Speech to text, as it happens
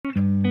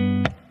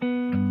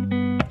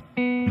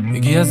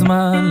הגיע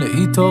הזמן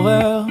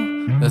להתעורר,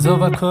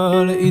 לעזוב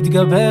הכל,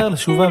 להתגבר,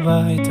 לשוב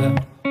הביתה,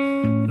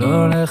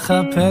 לא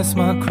לחפש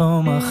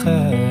מקום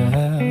אחר.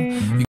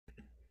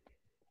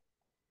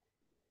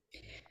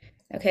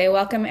 Okay,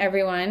 welcome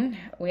everyone.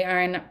 We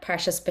are in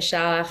Parshas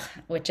Beshalach,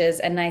 which is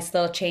a nice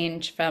little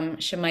change from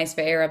Shemais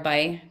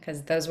Ve'erabai,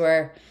 because those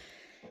were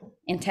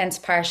intense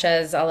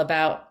parshas all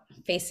about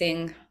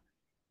facing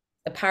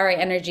the Parai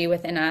energy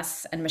within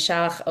us, and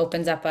Beshalach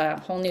opens up a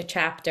whole new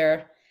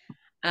chapter.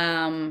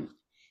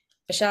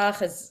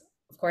 Beshalach is,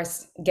 of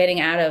course,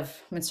 getting out of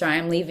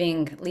Mitzrayim,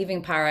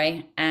 leaving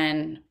Parai,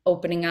 and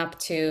opening up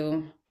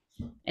to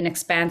an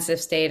expansive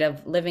state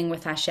of living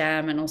with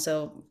Hashem, and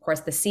also, of course,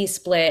 the sea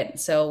split.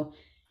 So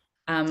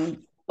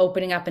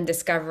opening up and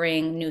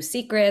discovering new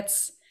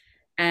secrets.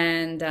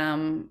 And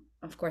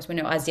of course, we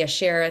know Az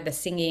Yashir, the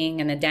singing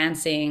and the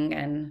dancing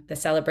and the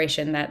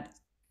celebration that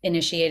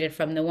initiated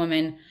from the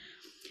woman.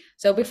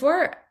 So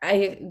before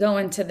I go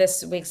into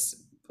this week's,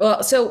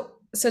 so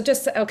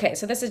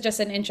this is just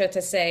an intro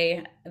to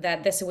say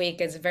that this week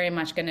is very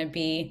much going to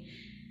be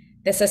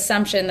this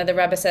assumption that the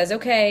Rebbe says,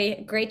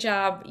 okay, great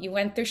job. You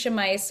went through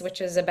Shemais, which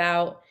is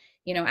about,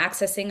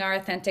 accessing our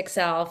authentic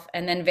self,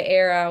 and then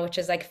Ve'era, which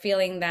is like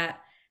feeling that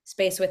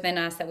space within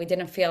us that we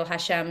didn't feel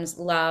Hashem's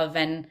love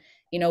and,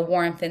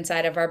 warmth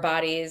inside of our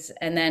bodies.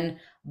 And then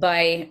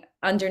by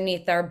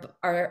underneath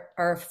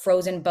our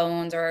frozen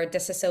bones or our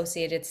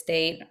disassociated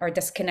state or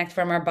disconnect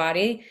from our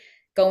body,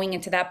 going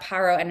into that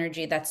paro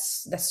energy,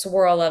 that's the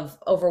swirl of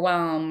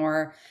overwhelm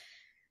or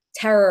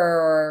terror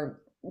or,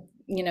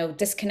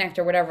 disconnect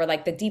or whatever,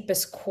 like the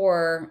deepest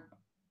core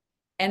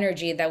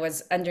energy that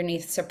was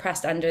underneath,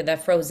 suppressed under the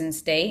frozen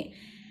state.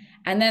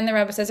 And then the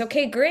Rebbe says,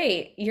 okay,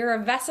 great. You're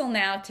a vessel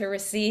now to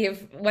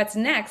receive what's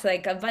next,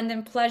 like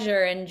abundant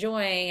pleasure and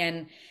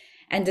joy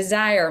and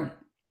desire.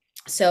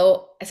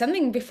 So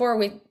something before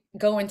we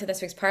go into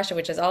this week's parsha,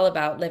 which is all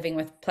about living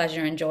with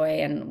pleasure and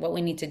joy and what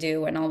we need to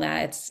do and all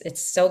that.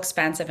 It's so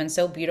expansive and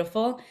so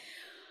beautiful.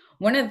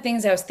 One of the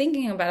things I was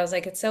thinking about, I was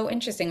like, it's so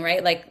interesting,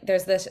 right? Like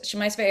there's this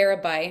Shemais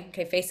Ve'erabai,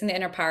 okay, facing the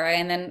inner Parai,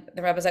 and then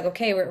the Rebbe was like,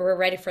 okay, we're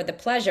ready for the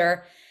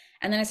pleasure.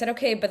 And then I said,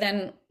 okay, but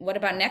then what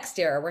about next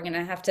year? We're going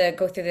to have to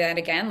go through that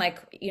again. Like,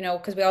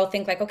 because we all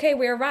think like, okay,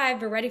 we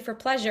arrived, we're ready for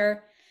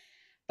pleasure.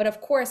 But of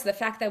course, the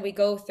fact that we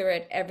go through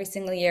it every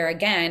single year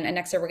again, and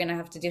next year we're going to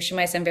have to do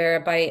Shemais and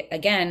Ve'erabai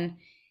again,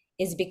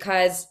 is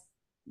because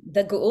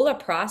the Geula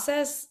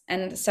process,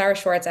 and Sarah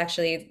Schwartz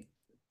actually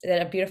did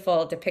a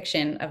beautiful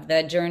depiction of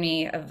the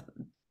journey of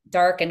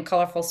dark and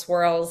colorful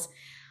swirls,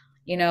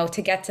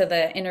 to get to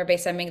the inner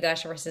Beis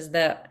Hamikdash versus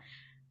the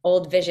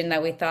old vision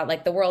that we thought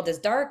like the world is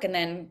dark, and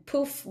then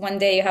poof, one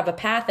day you have a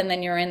path, and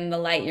then you're in the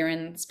light, you're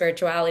in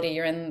spirituality,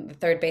 you're in the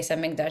third Beis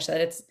Hamikdash.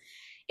 That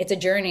it's a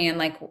journey, and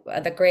like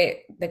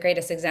the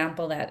greatest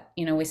example that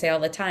we say all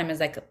the time is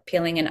like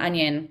peeling an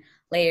onion,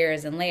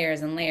 layers and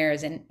layers and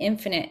layers, and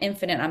infinite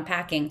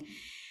unpacking.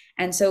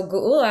 And so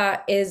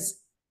Geula is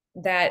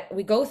that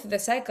we go through the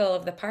cycle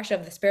of the parsha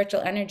of the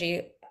spiritual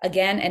energy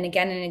again and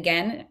again and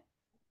again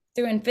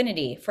through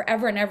infinity,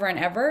 forever and ever and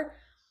ever,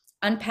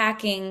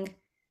 unpacking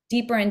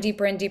deeper and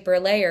deeper and deeper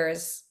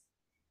layers.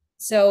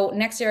 So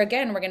next year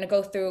again, we're going to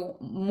go through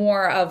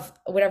more of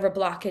whatever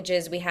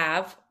blockages we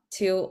have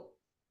to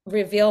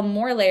reveal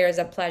more layers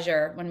of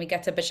pleasure when we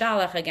get to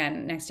Beshalach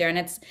again next year. And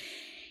it's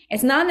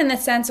not in the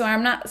sense where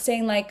I'm not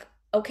saying like,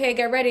 okay,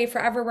 get ready,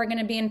 forever we're going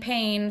to be in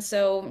pain,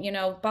 so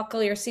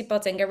buckle your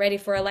seatbelts and get ready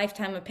for a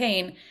lifetime of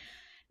pain.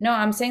 No,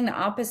 I'm saying the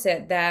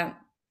opposite, that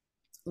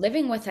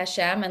living with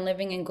Hashem and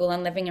living in Geula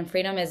and living in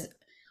freedom is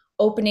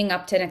opening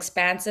up to an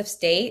expansive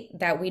state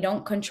that we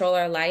don't control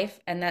our life,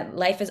 and that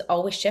life is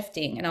always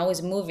shifting and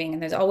always moving,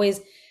 and there's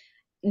always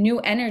new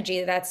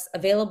energy that's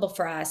available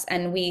for us.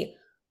 And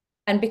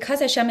because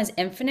Hashem is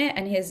infinite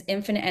and his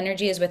infinite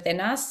energy is within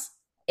us,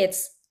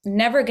 it's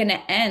never going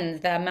to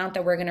end the amount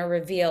that we're going to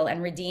reveal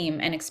and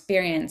redeem and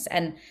experience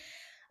and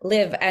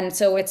live. And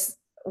so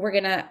we're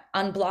going to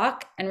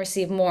unblock and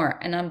receive more,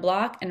 and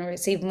unblock and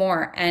receive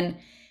more. And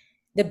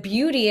the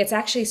beauty, it's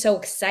actually so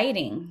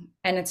exciting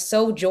and it's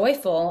so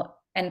joyful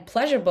and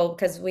pleasurable,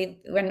 because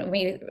when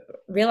we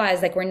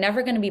realize like we're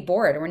never going to be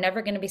bored, we're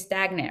never going to be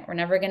stagnant, we're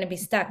never going to be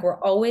stuck, we're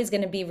always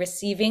going to be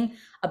receiving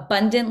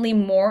abundantly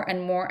more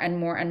and more and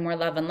more and more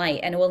love and light,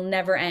 and it will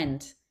never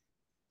end.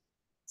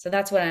 So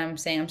that's what I'm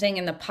saying. I'm saying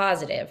in the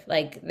positive,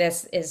 like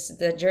this is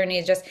the journey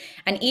is just,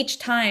 and each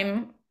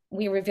time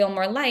we reveal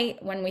more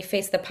light, when we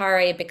face the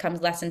Parai, it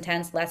becomes less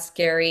intense, less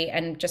scary,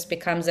 and just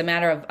becomes a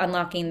matter of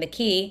unlocking the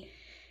key.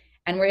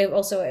 And we're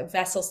also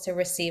vessels to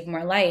receive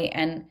more light.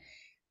 And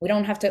we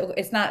don't have to,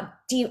 it's not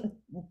deep,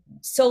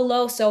 so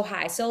low, so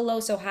high, so low,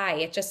 so high.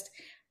 It's just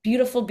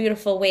beautiful,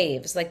 beautiful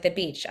waves, like the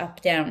beach,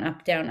 up, down,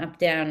 up, down, up,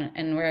 down.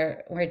 And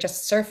we're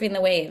just surfing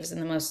the waves in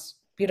the most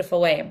beautiful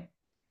way.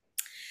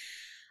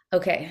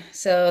 Okay,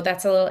 so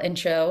that's a little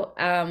intro.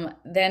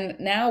 Then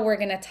now we're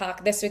going to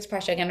talk this week's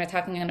parsha again. We're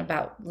talking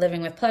about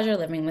living with pleasure,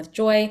 living with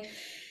joy.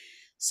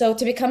 So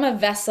to become a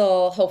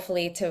vessel,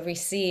 hopefully to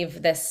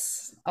receive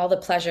this, all the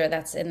pleasure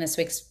that's in this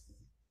week's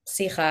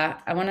Sicha,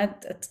 I want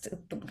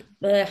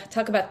to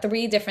talk about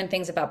three different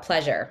things about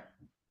pleasure,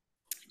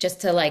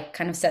 just to like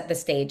kind of set the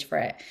stage for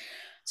it.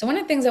 So one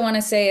of the things I want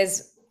to say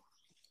is,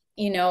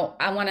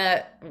 I want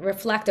to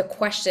reflect a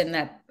question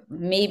that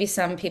maybe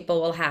some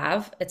people will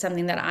have. It's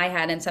something that I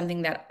had and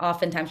something that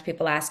oftentimes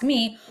people ask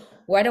me,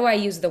 why do I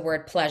use the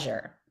word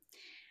pleasure?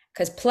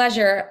 Because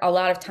pleasure a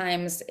lot of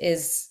times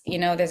is,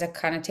 there's a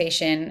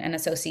connotation and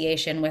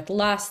association with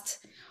lust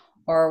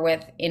or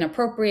with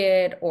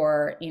inappropriate,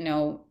 or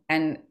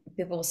and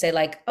people will say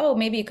like, oh,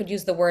 maybe you could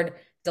use the word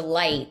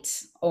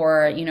delight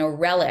or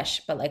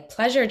relish, but like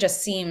pleasure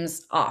just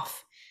seems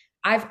off.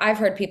 I've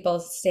heard people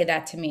say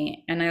that to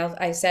me, and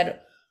I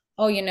said,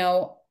 oh, in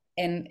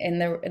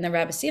the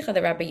Rabbi Sicha,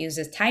 the Rabbi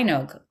uses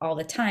tainog all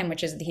the time,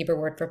 which is the Hebrew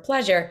word for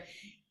pleasure.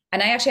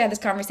 And I actually had this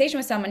conversation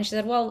with someone. She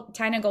said, well,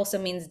 tainog also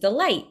means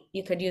delight.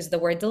 You could use the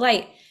word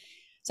delight.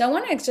 So I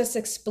want to just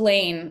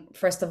explain,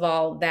 first of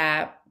all,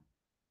 that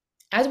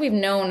as we've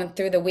known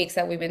through the weeks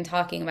that we've been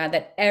talking about,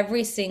 that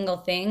every single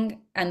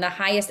thing and the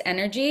highest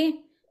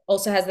energy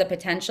also has the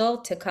potential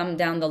to come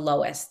down the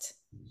lowest.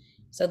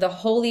 So the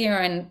holier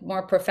and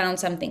more profound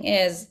something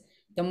is,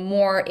 the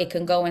more it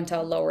can go into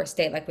a lower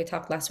state. Like we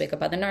talked last week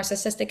about the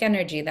narcissistic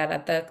energy, that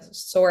at the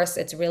source,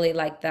 it's really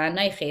like the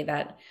anaichi,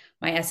 that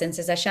my essence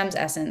is Hashem's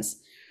essence.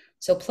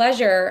 So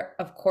pleasure,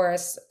 of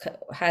course,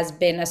 has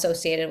been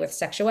associated with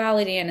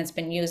sexuality, and it's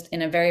been used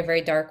in a very,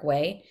 very dark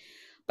way.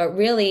 But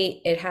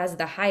really, it has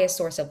the highest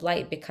source of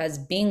light, because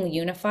being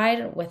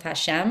unified with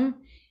Hashem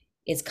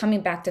is coming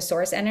back to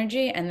source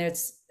energy, and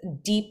there's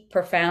deep,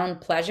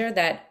 profound pleasure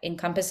that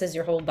encompasses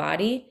your whole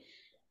body,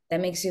 that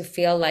makes you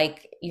feel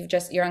like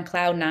you're on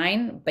cloud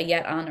nine, but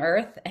yet on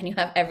earth, and you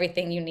have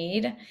everything you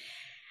need.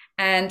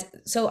 And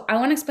so I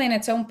want to explain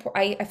it.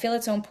 I feel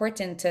it's so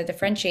important to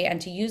differentiate and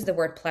to use the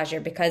word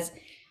pleasure, because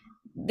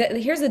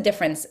here's the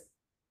difference.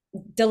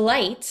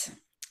 Delight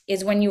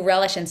is when you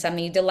relish in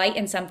something, you delight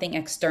in something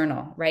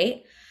external,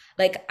 right?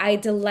 Like I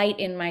delight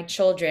in my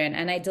children,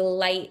 and I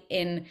delight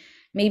in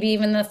maybe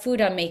even the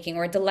food I'm making,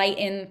 or delight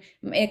in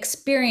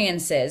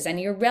experiences, and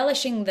you're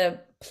relishing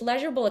the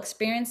pleasurable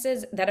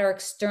experiences that are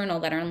external,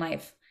 that are in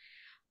life.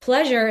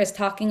 Pleasure is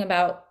talking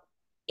about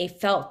a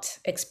felt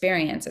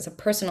experience. It's a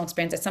personal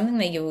experience. It's something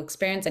that you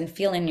experience and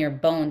feel in your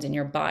bones, in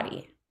your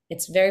body.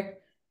 It's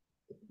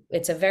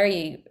a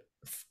very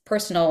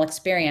personal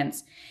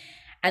experience.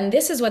 And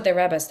this is what the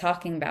Rebbe is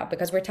talking about,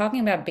 because we're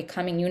talking about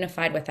becoming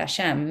unified with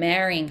Hashem,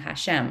 marrying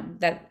Hashem.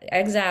 That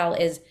exile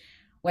is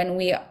when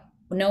we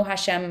know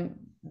Hashem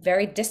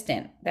very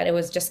distant, that it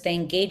was just the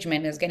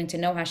engagement, is getting to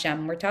know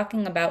Hashem. We're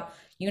talking about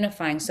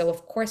unifying. So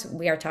of course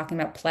we are talking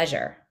about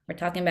pleasure. We're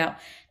talking about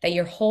that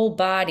your whole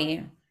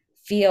body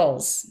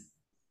feels,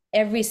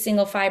 every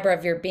single fiber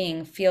of your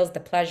being feels the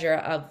pleasure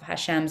of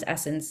Hashem's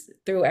essence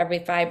through every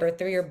fiber,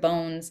 through your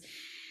bones.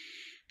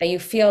 That you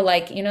feel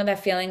like,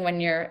 that feeling when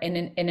you're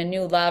in a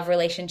new love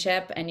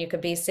relationship, and you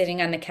could be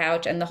sitting on the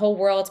couch and the whole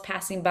world's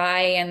passing by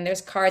and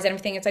there's cars and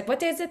everything. It's like, what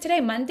day is it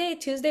today? Monday,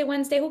 Tuesday,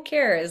 Wednesday? Who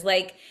cares?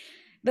 Like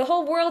the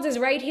whole world is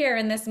right here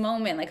in this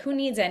moment. Like who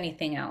needs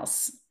anything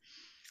else?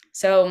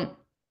 So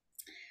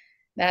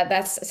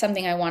that's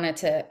something I wanted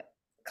to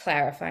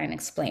clarify and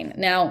explain.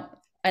 Now,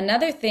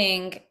 another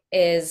thing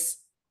is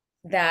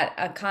that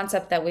a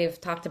concept that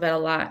we've talked about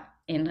a lot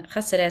in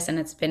Chassidus, and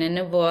it's been in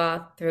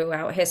Nevuah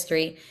throughout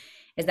history,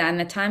 is that in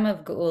the time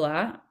of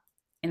Geula,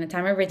 in the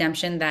time of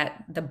redemption,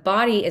 that the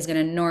body is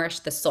going to nourish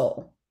the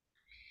soul.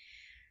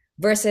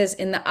 Versus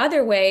in the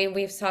other way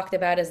we've talked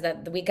about is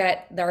that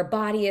our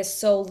body is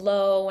so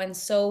low and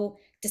so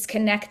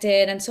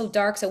disconnected and so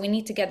dark, so we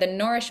need to get the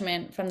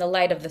nourishment from the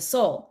light of the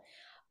soul.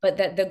 But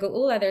that the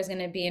Geula, there's going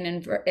to be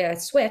a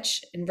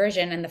switch,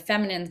 inversion, and the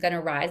feminine is going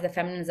to rise. The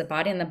feminine is the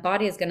body, and the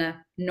body is going to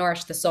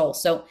nourish the soul.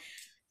 So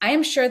I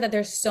am sure that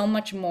there's so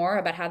much more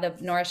about how the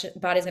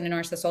body is going to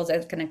nourish the soul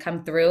that's going to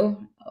come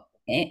through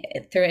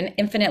in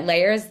infinite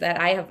layers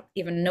that I have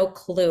even no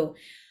clue.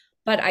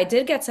 But I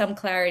did get some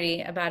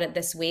clarity about it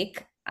this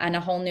week in a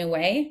whole new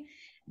way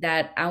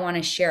that I want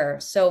to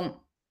share.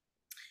 So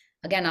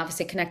again,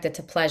 obviously connected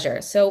to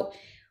pleasure. So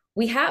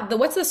we have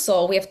what's the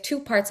soul? We have two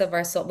parts of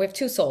our soul. We have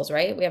two souls,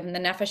 right? We have the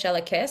Nefesh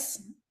Elokis,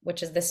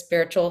 which is the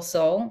spiritual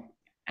soul,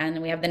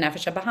 and we have the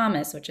Nefesh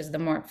Bahamis, which is the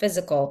more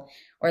physical,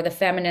 or the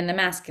feminine, the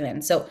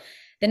masculine. So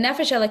the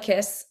Nefesh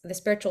Elokis, the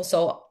spiritual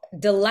soul,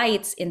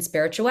 delights in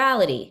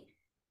spirituality,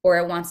 or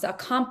it wants to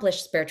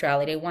accomplish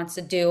spirituality. It wants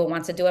to do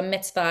a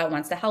mitzvah. It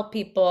wants to help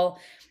people.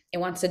 It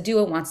wants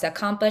to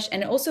accomplish,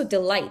 and it also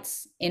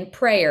delights in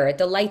prayer. It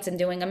delights in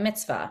doing a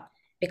mitzvah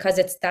because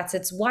that's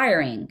its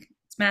wiring.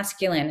 It's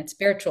masculine, it's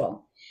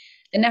spiritual.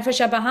 The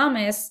Nefesh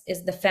Bahamis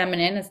is the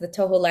feminine, it's the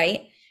Tohu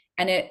light,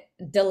 and it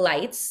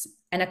delights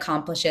and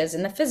accomplishes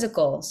in the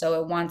physical.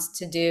 So it wants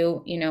to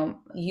do,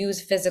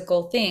 use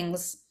physical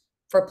things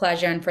for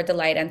pleasure and for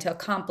delight, and to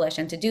accomplish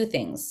and to do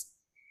things.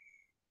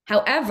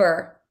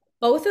 However,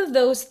 both of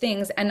those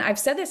things, and I've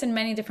said this in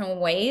many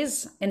different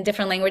ways, in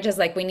different languages,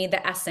 like we need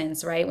the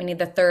essence, right? We need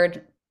the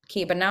third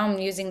key, but now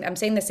I'm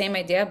saying the same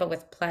idea, but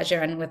with pleasure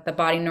and with the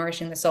body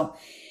nourishing the soul.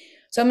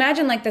 So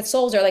imagine like the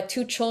souls are like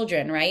two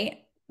children, right?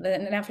 The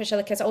Nefesh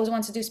Elokis always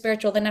wants to do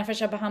spiritual. The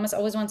Nefesh Bahamas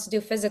always wants to do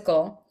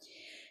physical.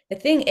 The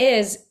thing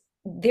is,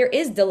 there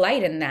is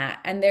delight in that,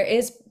 and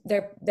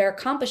they're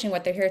accomplishing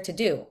what they're here to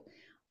do.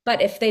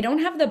 But if they don't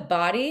have the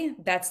body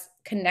that's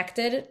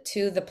connected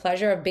to the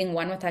pleasure of being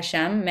one with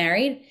Hashem,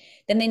 married,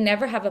 then they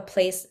never have a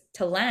place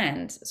to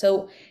land.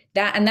 So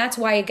that's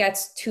why it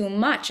gets too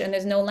much, and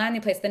there's no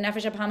landing place. The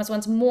Nefesh Bahamas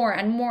wants more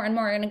and more and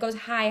more, and it goes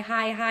high,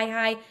 high, high,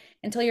 high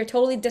until you're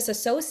totally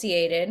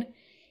disassociated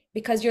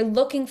because you're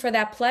looking for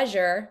that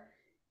pleasure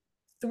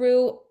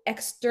through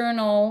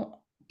external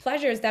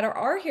pleasures that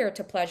are here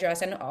to pleasure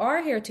us and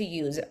are here to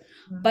use,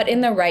 but in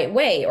the right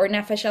way. Or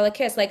Nefesh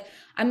Elokis, like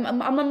I'm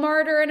a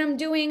martyr and I'm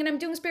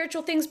doing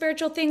spiritual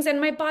things,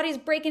 and my body's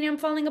breaking and I'm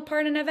falling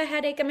apart and I have a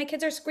headache and my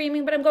kids are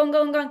screaming, but I'm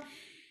going,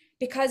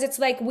 because it's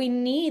like we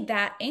need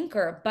that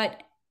anchor.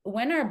 But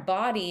when our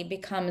body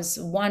becomes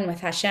one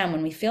with Hashem,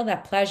 when we feel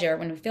that pleasure,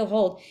 when we feel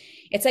whole,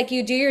 it's like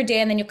you do your day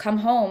and then you come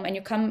home and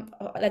you come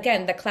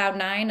again, the cloud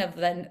nine of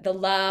the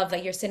love,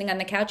 that you're sitting on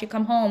the couch, you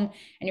come home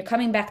and you're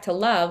coming back to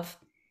love.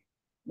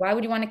 Why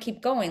would you want to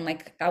keep going?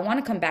 Like, I want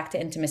to come back to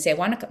intimacy. I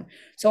want to come.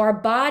 So our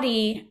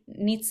body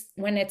needs,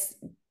 when it's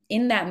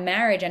in that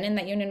marriage and in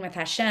that union with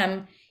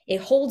Hashem,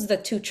 it holds the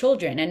two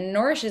children and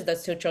nourishes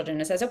those two children.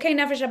 It says, okay,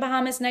 Nefesh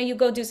Bahamas, now you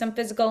go do some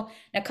physical.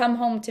 Now come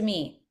home to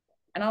me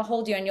and I'll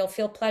hold you and you'll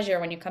feel pleasure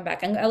when you come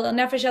back. And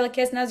Nefesh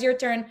Elokis, now's your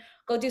turn.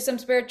 Go do some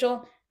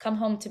spiritual, come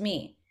home to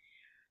me.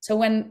 So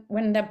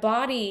when the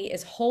body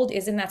is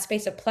in that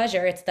space of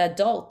pleasure, it's the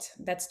adult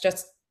that's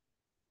just,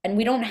 and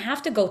we don't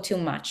have to go too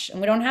much, and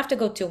we don't have to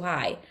go too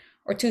high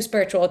or too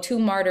spiritual or too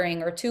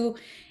martyring or too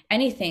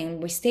anything.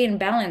 We stay in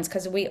balance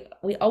because we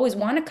always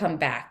want to come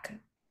back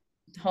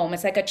home.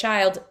 It's like a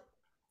child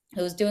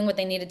who's doing what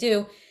they need to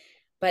do.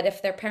 But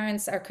if their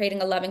parents are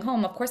creating a loving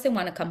home, of course they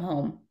want to come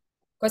home.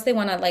 Of course they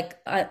want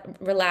to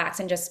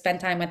relax and just spend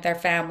time with their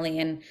family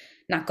and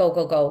not go.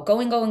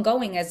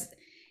 Going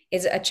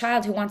is a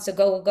child who wants to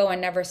go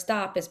and never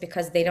stop, is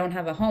because they don't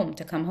have a home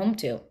to come home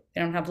to. They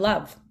don't have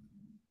love.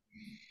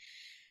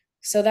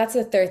 So that's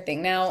the third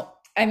thing.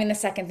 The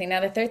second thing. Now,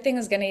 the third thing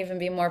is going to even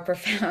be more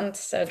profound.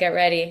 So get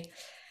ready.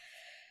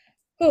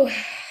 Whew.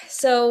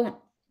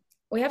 So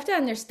we have to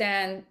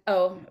understand.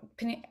 Oh,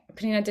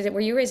 Penina,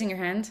 were you raising your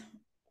hand?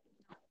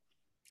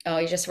 Oh,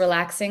 you're just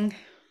relaxing,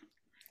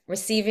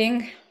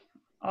 receiving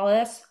all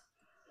this?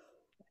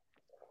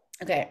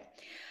 Okay.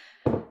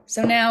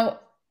 So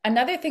now,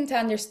 another thing to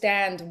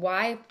understand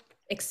why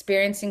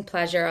experiencing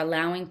pleasure,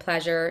 allowing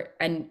pleasure,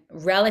 and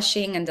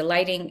relishing and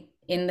delighting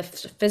in the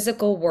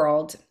physical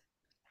world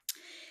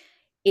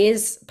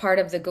is part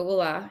of the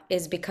Geula,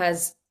 is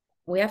because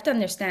we have to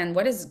understand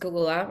what is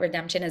Geula,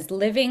 redemption, is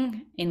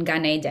living in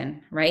Gan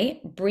Eden, right?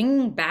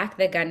 Bringing back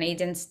the Gan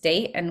Eden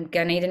state and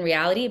Gan Eden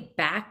reality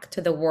back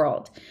to the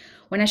world.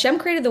 When Hashem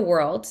created the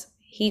world,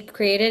 he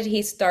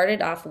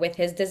started off with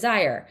his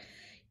desire.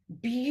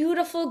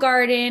 Beautiful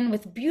garden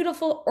with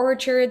beautiful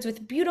orchards,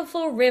 with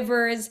beautiful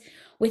rivers,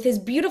 with his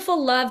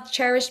beautiful loved,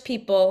 cherished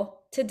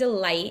people to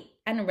delight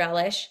and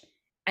relish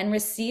and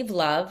receive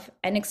love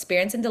and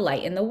experience and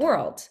delight in the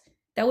world.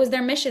 That was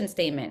their mission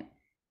statement.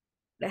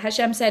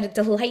 Hashem said,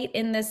 delight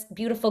in this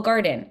beautiful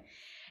garden.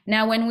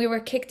 Now, when we were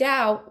kicked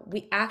out,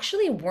 we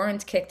actually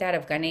weren't kicked out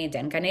of Gan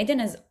Eden. Gan Eden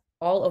is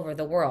all over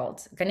the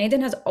world. Gan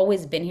Eden has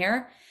always been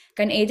here.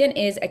 Gan Eden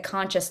is a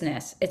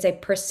consciousness. It's a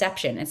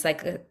perception. It's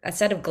like a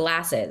set of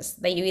glasses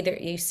that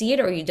you see it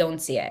or you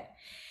don't see it.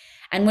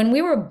 And when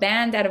we were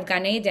banned out of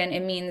Gan Eden,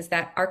 it means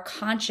that our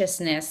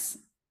consciousness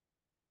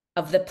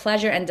of the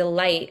pleasure and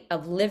delight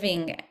of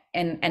living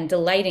and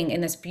delighting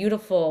in this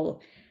beautiful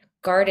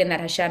garden that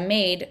Hashem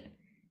made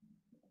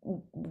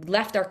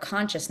left our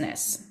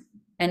consciousness,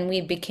 and we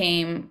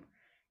became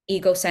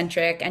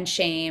egocentric and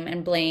shame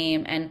and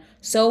blame and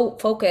so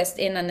focused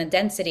in on the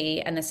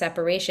density and the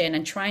separation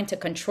and trying to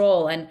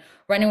control and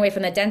running away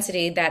from the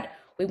density that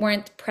we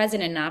weren't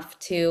present enough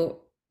to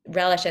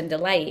relish and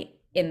delight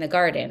in the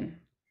garden.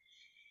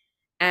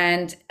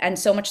 And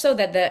so much so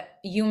that the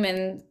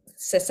human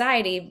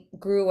society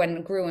grew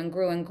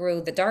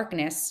the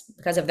darkness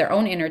because of their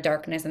own inner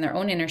darkness and their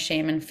own inner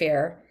shame and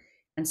fear.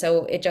 And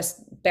so it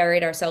just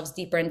buried ourselves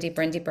deeper and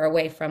deeper and deeper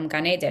away from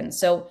Gan Eden.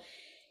 So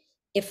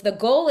if the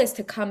goal is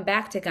to come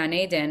back to Gan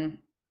Eden,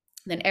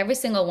 then every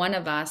single one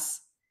of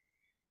us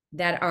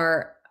that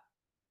are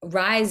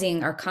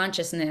rising our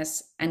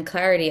consciousness and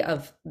clarity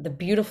of the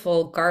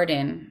beautiful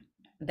garden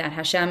that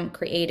Hashem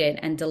created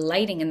and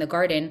delighting in the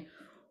garden,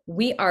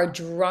 we are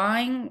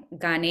drawing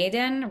Gan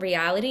Eden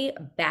reality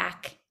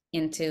back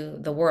into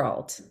the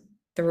world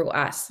through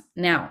us.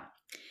 Now,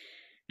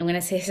 I'm going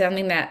to say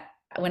something that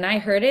when I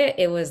heard it,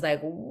 it was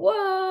like,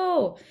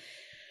 whoa.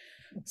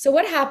 So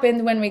what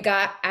happened when we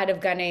got out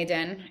of Gan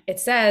Eden? It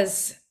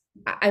says,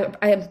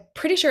 I'm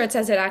pretty sure it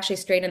says it actually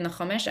straight in the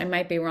Chumash. I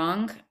might be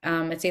wrong.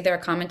 It's either a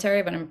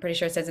commentary, but I'm pretty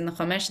sure it says in the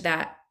Chumash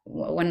that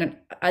when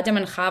Adam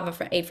and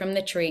Chava ate from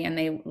the tree and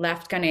they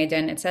left Gan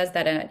Eden, it says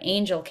that an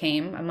angel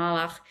came, a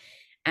malach,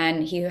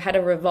 and he had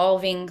a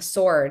revolving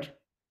sword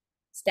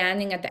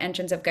standing at the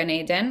entrance of Gan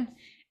Eden.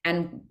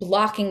 and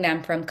blocking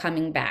them from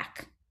coming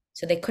back.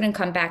 So they couldn't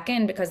come back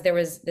in because there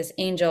was this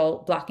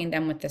angel blocking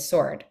them with the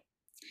sword.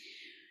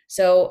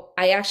 So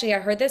I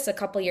heard this a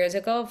couple years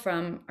ago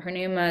from, her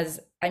name was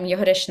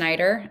Yehuda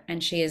Schneider,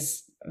 and she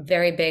is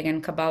very big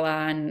in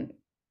Kabbalah and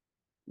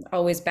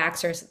always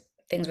backs her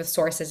things with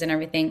sources and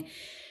everything.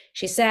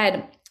 She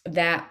said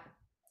that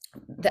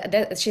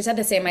she said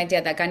the same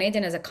idea, that Gan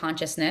Eden is a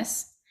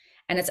consciousness,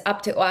 and it's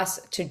up to us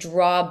to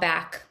draw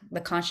back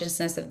the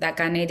consciousness of that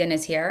Gan Eden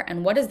is here.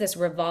 And what is this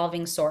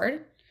revolving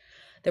sword?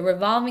 The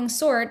revolving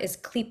sword is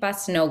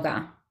Klipas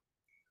Noga,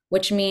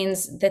 which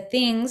means the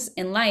things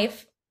in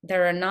life that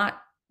are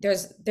not,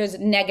 there's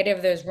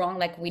negative, there's wrong,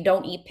 like we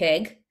don't eat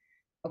pig.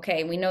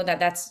 Okay, we know that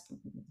that's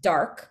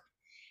dark.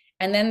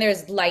 And then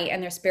there's light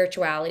and there's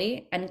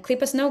spirituality. And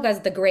Klipas Noga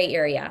is the gray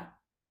area.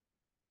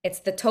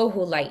 It's the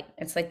tohu light.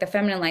 It's like the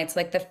feminine light. It's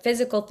like the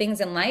physical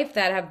things in life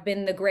that have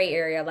been the gray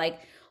area. Like,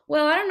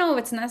 well, I don't know if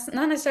it's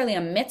not necessarily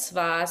a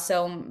mitzvah,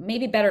 so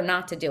maybe better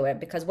not to do it,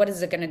 because what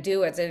is it going to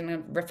do? Is it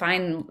going to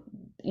refine,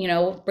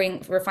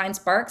 bring refined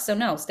sparks? So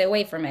no, stay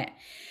away from it.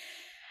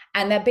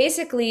 And that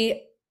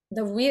basically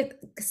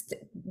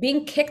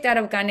being kicked out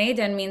of Gan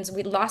Eden means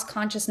we lost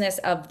consciousness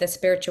of the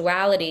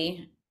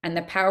spirituality and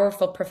the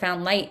powerful,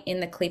 profound light in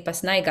the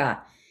Klipas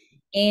Noga,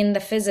 in the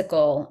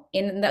physical,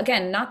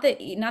 again, not the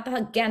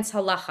against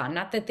halacha,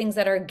 not the things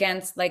that are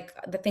against, like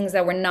the things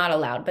that were not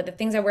allowed, but the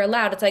things that were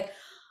allowed. It's like,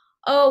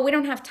 oh, we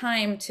don't have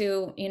time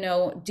to,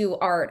 do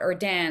art or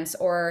dance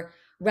or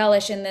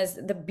relish in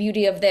the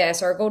beauty of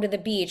this, or go to the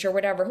beach or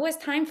whatever. Who has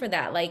time for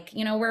that? Like,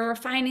 we're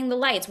refining the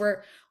lights.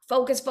 We're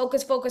focused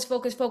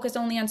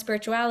only on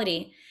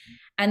spirituality.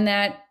 And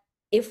that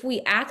if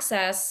we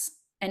access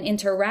and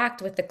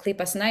interact with the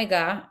Klipas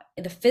Noga,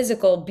 the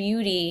physical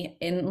beauty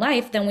in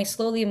life, then we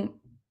slowly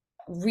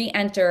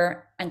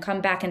re-enter and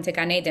come back into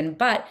Gan Eden.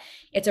 But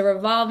it's a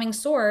revolving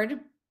sword,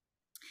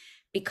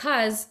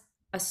 because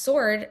a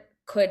sword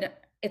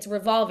it's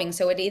revolving.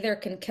 So it either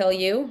can kill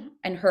you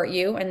and hurt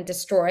you and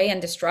destroy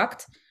and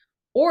destruct,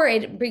 or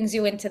it brings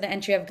you into the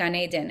entry of Gan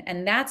Eden.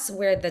 And that's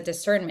where the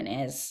discernment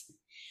is.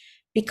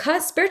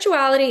 Because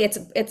spirituality, it's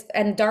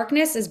and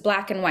darkness is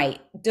black and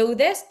white. Do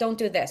this, don't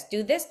do this.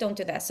 Do this, don't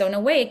do that. So in a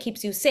way, it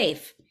keeps you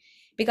safe,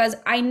 because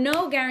I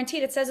know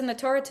guaranteed it says in the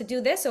Torah to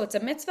do this, so it's a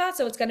mitzvah,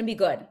 so it's going to be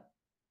good.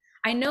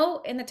 I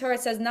know in the Torah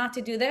it says not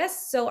to do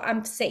this, so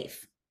I'm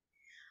safe.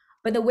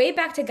 But the way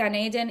back to Gan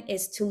Eden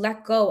is to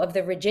let go of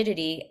the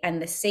rigidity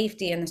and the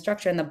safety and the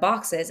structure and the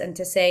boxes, and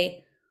to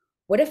say,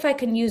 what if I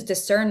can use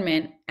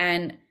discernment?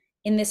 And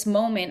in this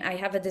moment, I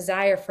have a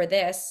desire for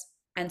this.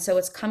 And so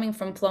it's coming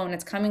from flow, and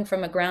it's coming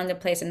from a grounded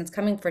place, and it's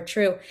coming for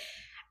true.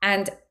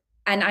 And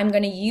I'm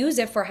going to use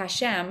it for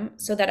Hashem,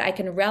 so that I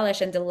can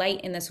relish and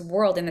delight in this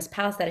world, in this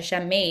palace that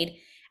Hashem made.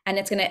 And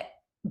it's going to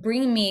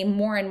bring me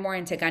more and more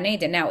into Gan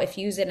Eden. Now, if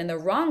you use it in the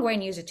wrong way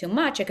and use it too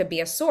much, it could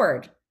be a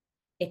sword.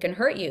 It can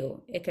hurt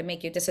you. It could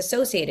make you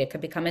disassociated. It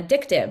could become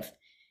addictive.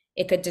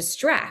 It could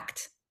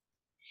distract.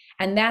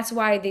 And that's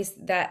why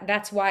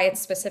that's why it's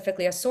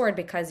specifically a sword,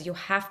 because you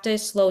have to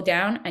slow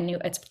down, and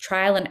it's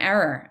trial and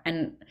error.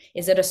 And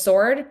is it a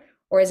sword,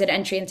 or is it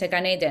entry into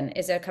Gan Eden?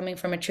 Is it coming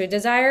from a true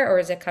desire, or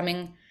is it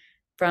coming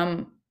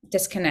from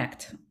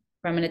disconnect,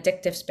 from an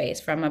addictive space,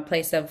 from a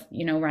place of,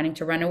 wanting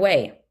to run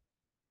away?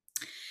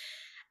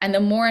 And the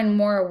more and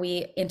more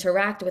we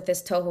interact with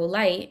this tohu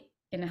light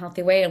in a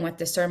healthy way, and with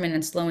discernment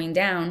and slowing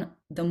down,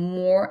 the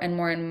more and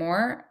more and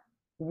more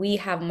we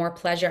have more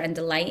pleasure and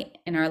delight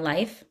in our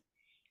life,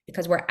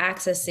 because we're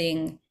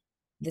accessing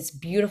this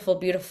beautiful,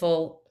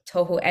 beautiful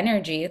tohu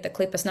energy. The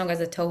Klipas Noga is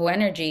the tohu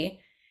energy,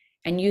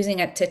 and using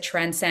it to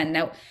transcend.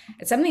 Now,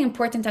 it's something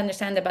important to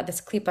understand about this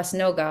Klipas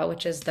Noga,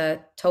 which is the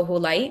tohu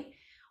light.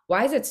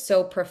 Why is it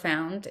so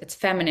profound? It's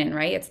feminine,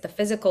 right? It's the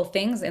physical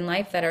things in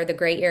life that are the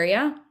gray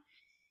area,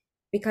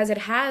 because it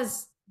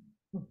has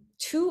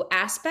two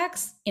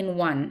aspects in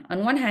one.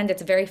 On one hand,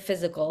 it's very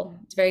physical,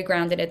 it's very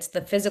grounded. It's the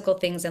physical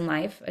things in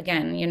life.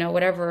 Again,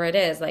 whatever it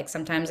is, like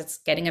sometimes it's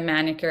getting a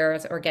manicure,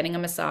 or getting a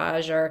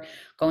massage, or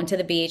going to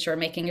the beach, or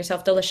making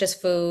yourself delicious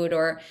food,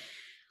 or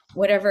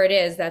whatever it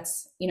is.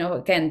 That's,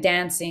 again,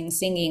 dancing,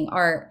 singing,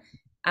 art,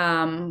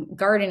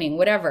 gardening,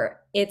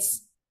 whatever.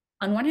 It's,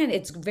 on one hand,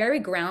 it's very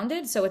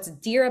grounded. So it's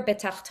dira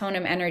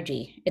betachtonim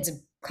energy. It's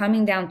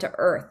coming down to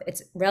earth.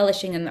 It's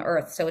relishing in the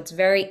earth. So it's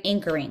very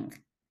anchoring.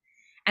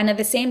 And at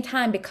the same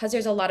time, because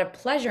there's a lot of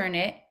pleasure in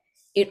it,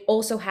 it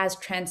also has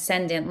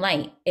transcendent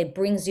light. It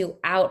brings you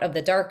out of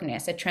the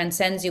darkness. It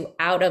transcends you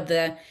out of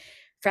the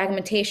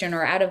fragmentation,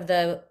 or out of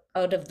the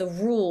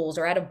rules,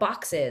 or out of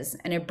boxes.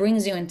 And it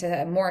brings you into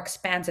a more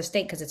expansive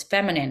state, because it's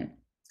feminine.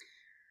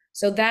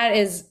 So that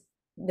is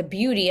the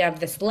beauty of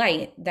this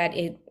light, that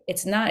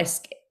it's not,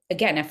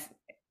 again, if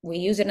we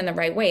use it in the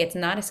right way, it's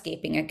not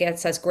escaping. It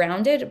gets us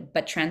grounded,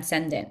 but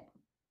transcendent.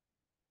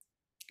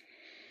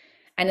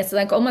 And it's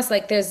like almost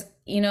like there's,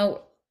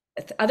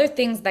 other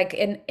things, like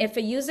if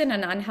you use it in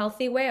an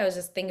unhealthy way, I was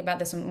just thinking about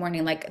this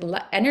morning, like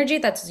energy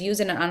that's used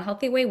in an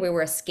unhealthy way, we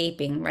were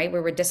escaping, right? We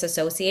were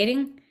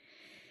disassociating.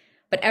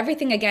 But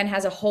everything, again,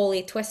 has a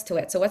holy twist to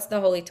it. So what's the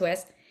holy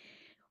twist?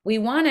 we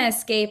want to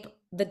escape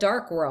the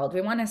dark world.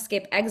 We want to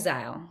escape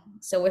exile.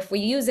 So if we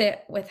use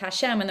it with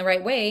Hashem in the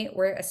right way,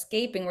 we're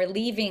escaping, we're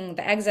leaving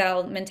the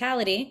exile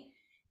mentality,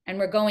 and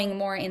we're going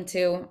more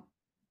into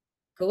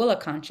Geula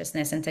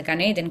consciousness, into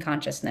Gan Eden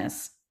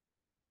consciousness.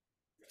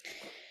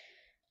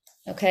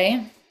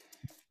 Okay.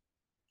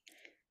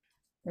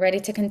 Ready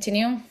to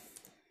continue?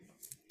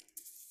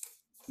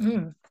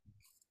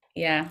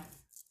 Yeah.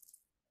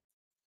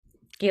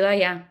 Gila,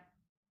 yeah.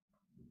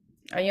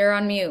 Oh, you're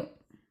on mute.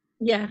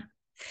 Yeah.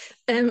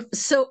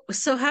 So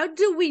how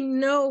do we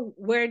know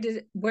where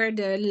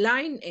the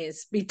line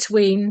is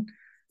between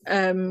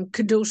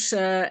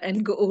Kedusha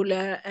and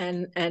Geula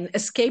and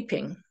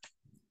escaping?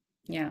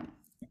 Yeah,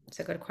 it's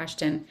a good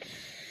question.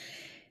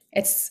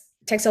 It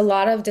takes a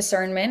lot of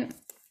discernment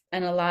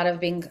and a lot of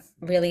being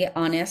really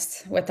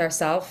honest with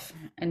ourselves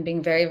and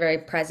being very, very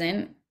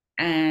present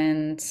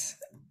and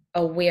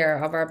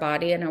aware of our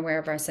body and aware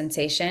of our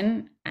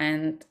sensation,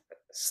 and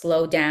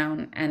slow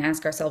down and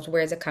ask ourselves,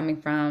 where is it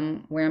coming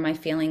from? Where am I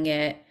feeling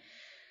it?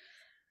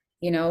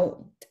 You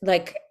know,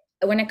 like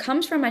when it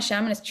comes from Hashem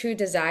and it's true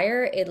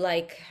desire,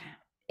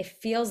 it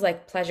feels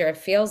like pleasure. It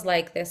feels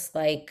like this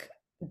like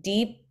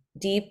deep,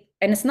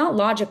 and it's not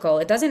logical.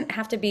 It doesn't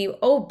have to be,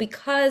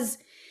 because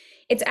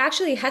it's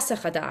actually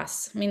hesach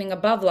hadas, meaning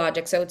above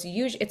logic. So it's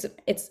usually,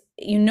 it's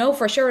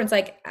for sure. It's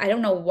like, I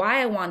don't know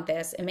why I want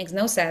this. It makes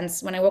no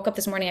sense. When I woke up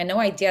this morning, I had no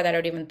idea that I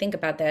would even think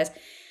about this.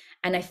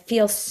 And I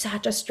feel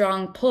such a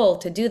strong pull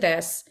to do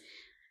this.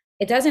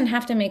 It doesn't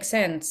have to make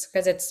sense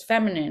because it's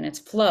feminine, it's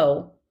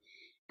flow.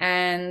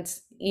 And,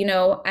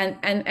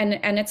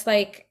 and it's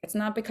like, it's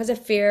not because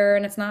of fear.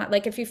 And it's not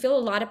like, if you feel a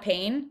lot of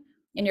pain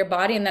in your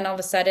body, and then all of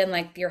a sudden,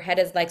 like your head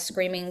is like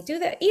screaming, do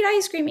that, eat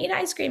ice cream, eat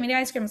ice cream, eat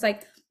ice cream. It's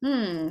like,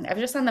 I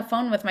was just on the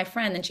phone with my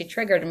friend and she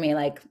triggered me.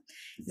 Like,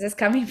 is this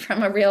coming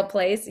from a real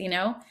place? We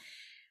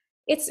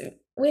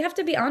have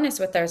to be honest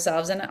with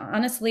ourselves. And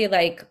honestly,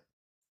 like,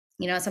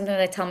 something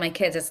that I tell my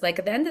kids, it's like,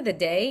 at the end of the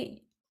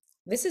day,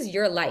 this is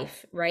your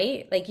life,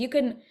 right? Like, you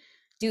can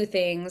do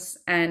things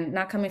and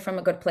not coming from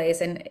a good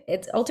place, and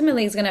it's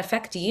ultimately is going to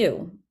affect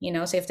you, so you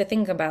have to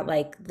think about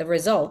like the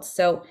results.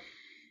 So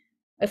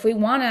if we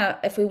want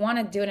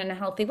to do it in a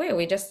healthy way,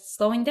 we just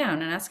slowing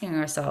down and asking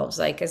ourselves,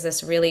 like, is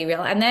this really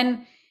real? And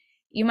then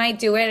you might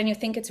do it and you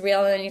think it's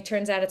real, and then it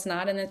turns out it's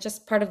not, and it's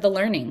just part of the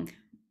learning,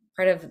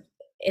 part of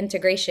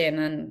integration.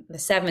 And the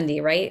 70,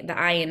 right, the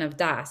ayin of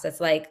das,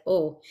 it's like,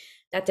 oh,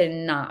 that did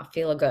not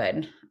feel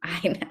good.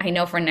 I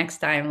know for next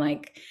time,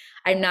 like,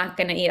 I'm not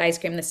going to eat ice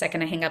cream the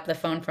second I hang up the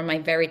phone from my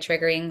very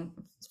triggering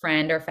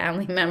friend or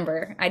family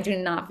member. I do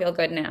not feel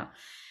good now.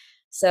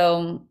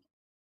 So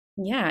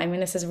yeah, I mean,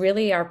 this is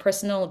really our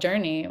personal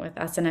journey with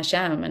us and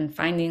Hashem, and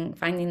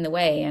finding the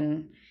way.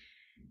 And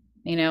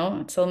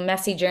it's a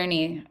messy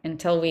journey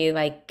until we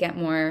like get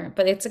more,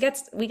 but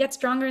we get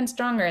stronger and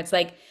stronger. It's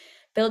like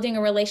building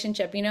a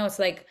relationship. It's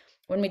like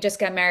when we just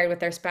got married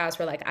with our spouse,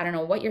 we're like, I don't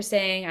know what you're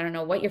saying, I don't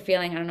know what you're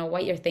feeling, I don't know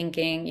what you're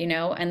thinking,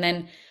 and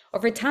then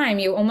over time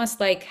you almost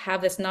like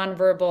have this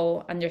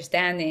nonverbal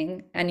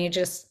understanding, and you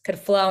just could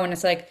flow. And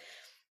it's like,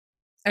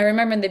 I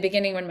remember in the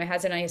beginning when my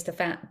husband and I used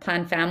to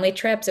plan family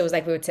trips, it was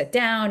like we would sit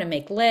down and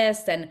make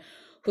lists and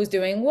who's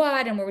doing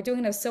what, and we were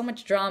doing so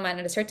much drama. And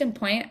at a certain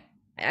point,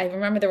 I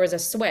remember there was a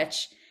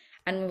switch.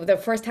 And the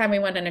first time we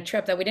went on a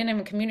trip that we didn't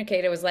even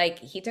communicate, it was like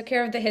he took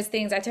care of his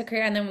things, I took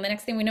care, and then the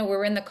next thing we know, we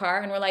were in the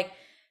car and we're like,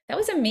 that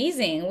was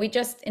amazing. We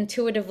just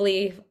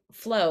intuitively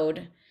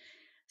flowed.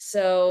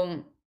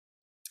 So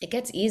it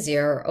gets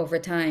easier over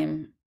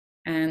time.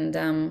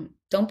 And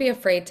don't be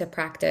afraid to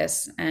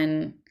practice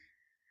and,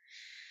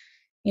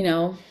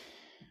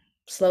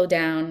 slow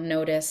down,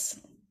 notice,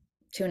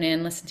 tune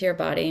in, listen to your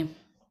body.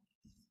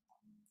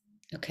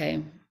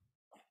 Okay.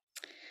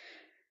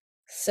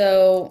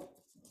 So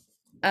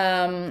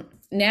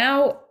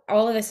now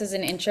all of this is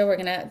an intro. I'm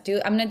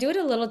going to do it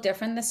a little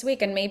different this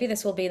week, and maybe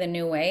this will be the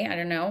new way. I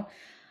don't know.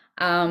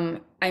 I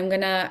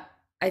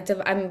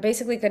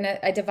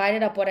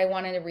divided up what I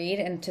wanted to read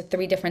into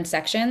 3 different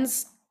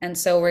sections. And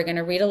so we're going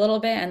to read a little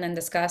bit and then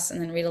discuss,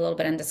 and then read a little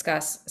bit and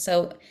discuss.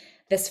 So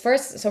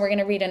we're going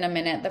to read in a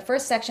minute. The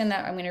first section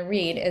that I'm going to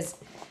read is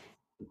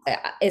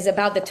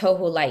about the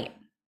Tohu light.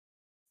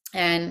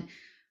 And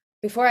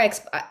before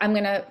I'm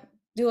going to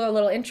do a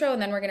little intro,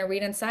 and then we're going to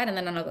read inside, and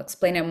then I'll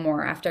explain it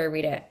more after I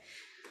read it.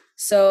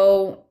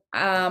 So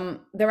the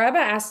Rebbe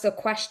asked a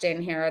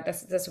question here.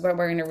 This is what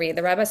we're going to read.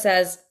 The Rebbe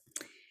says,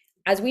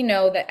 as we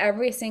know that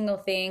every single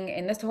thing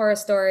in the Torah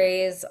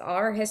stories,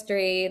 our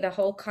history, the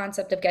whole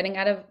concept of getting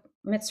out of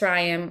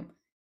Mitzrayim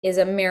is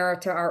a mirror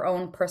to our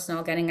own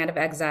personal getting out of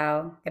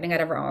exile, getting out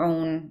of our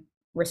own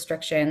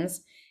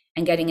restrictions,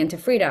 and getting into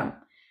freedom.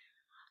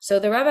 So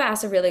the Rebbe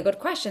asked a really good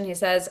question. He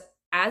says,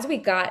 as we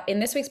got in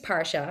this week's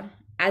parsha,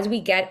 as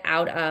we get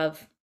out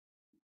of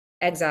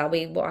exile,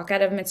 we walk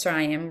out of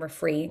Mitzrayim, we're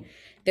free.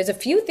 There's a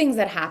few things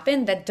that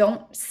happen that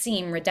don't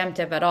seem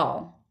redemptive at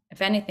all.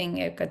 If anything,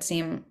 it could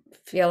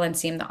feel and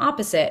seem the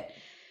opposite.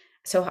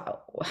 So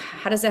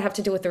how does that have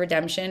to do with the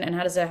redemption, and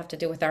how does that have to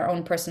do with our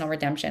own personal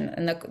redemption?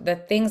 And the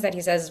things that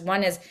he says,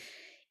 one is,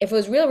 if it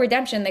was real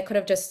redemption, they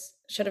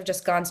should have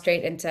just gone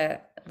straight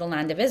into the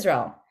land of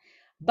Israel.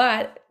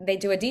 But they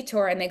do a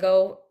detour and they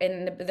go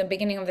in the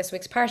beginning of this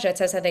week's parsha. It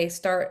says how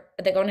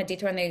they go on a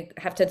detour and they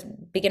have to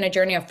begin a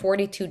journey of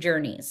 42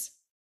 journeys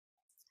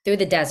through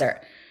the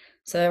desert.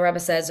 So the Rebbe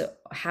says,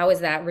 how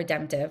is that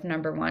redemptive?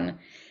 Number one.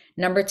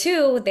 Number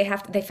two, they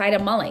fight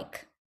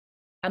Amalek.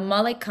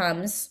 Amalek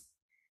comes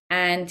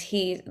and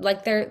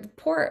they're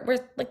poor, we're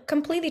like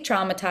completely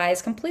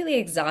traumatized, completely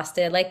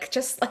exhausted,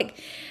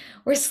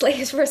 we're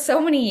slaves for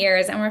so many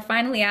years and we're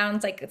finally out. And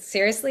it's like,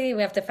 seriously,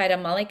 we have to fight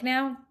Amalek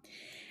now?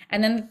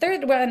 And then the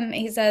third one,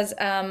 he says,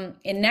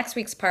 in next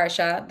week's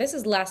parsha, this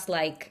is less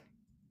like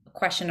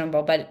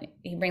questionable, but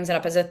he brings it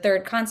up as a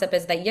third concept,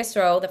 is that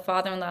Yisro, the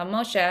father-in-law of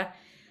Moshe,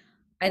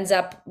 ends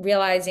up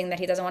realizing that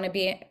he doesn't want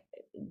to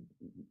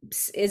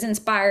is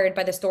inspired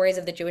by the stories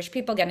of the Jewish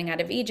people getting out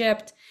of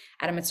Egypt,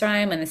 out of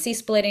Mitzrayim, and the sea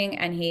splitting,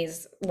 and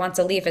wants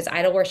to leave his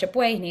idol worship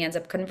way, and he ends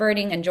up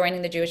converting and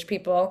joining the Jewish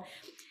people.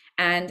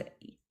 And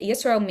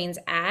Yisro means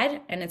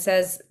add, and it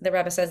says, the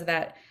Rebbe says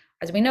that,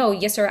 as we know,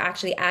 Yisro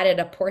actually added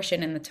a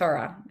portion in the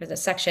Torah. There's a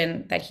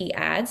section that he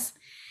adds.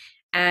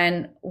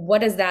 And what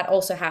does that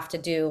also have to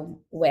do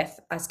with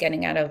us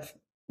getting out of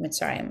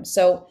Mitzrayim?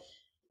 So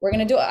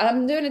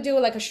I'm going to do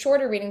like a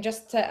shorter reading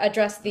just to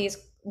address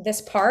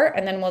this part,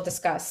 and then we'll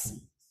discuss.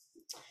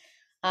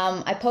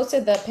 I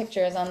posted the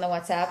pictures on the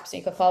WhatsApp so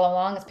you can follow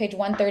along. It's page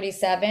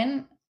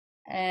 137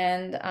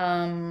 and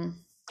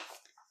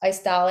I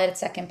Dalet,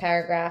 second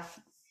paragraph.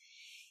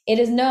 It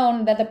is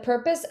known that the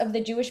purpose of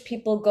the Jewish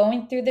people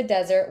going through the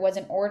desert was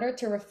in order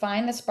to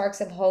refine the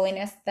sparks of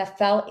holiness that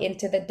fell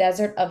into the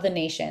desert of the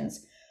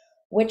nations,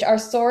 which are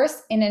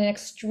sourced in an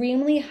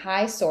extremely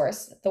high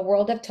source, the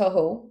world of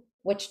Tohu,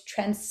 which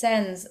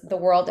transcends the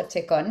world of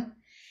Tikkun.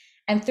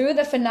 And through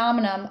the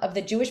phenomenon of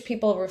the Jewish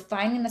people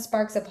refining the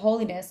sparks of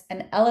holiness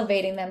and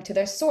elevating them to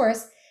their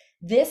source,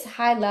 this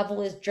high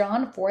level is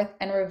drawn forth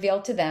and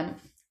revealed to them,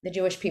 the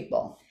Jewish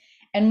people.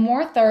 And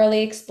more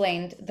thoroughly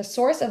explained, the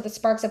source of the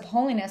sparks of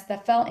holiness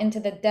that fell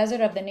into the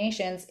desert of the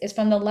nations is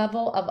from the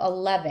level of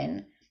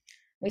 11.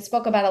 We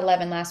spoke about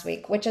 11 last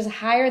week, which is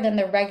higher than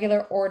the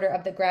regular order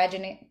of the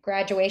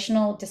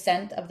graduational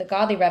descent of the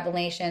godly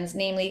revelations,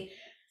 namely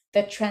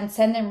the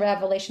transcendent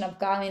revelation of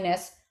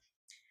godliness.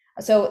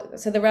 So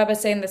the Rebbe is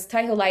saying this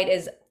Tohu light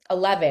is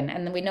 11,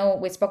 and we know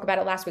we spoke about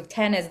it last week.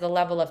 10 is the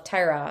level of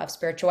Torah, of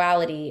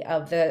spirituality,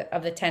 of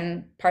the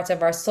 10 parts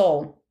of our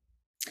soul.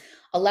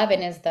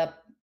 11 is the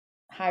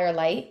higher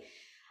light,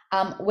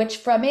 which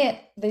from it,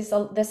 this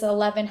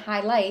 11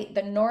 high light,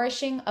 the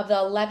nourishing of the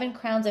 11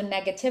 crowns of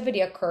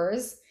negativity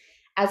occurs,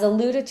 as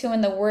alluded to in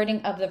the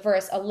wording of the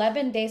verse,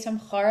 11 days from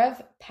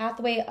Chorev,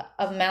 pathway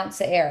of Mount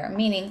Seir,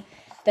 meaning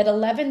that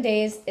 11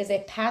 days is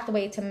a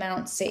pathway to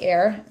Mount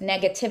Seir,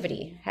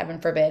 negativity,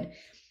 heaven forbid.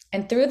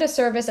 And through the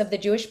service of the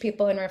Jewish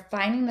people in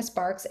refining the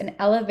sparks and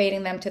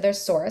elevating them to their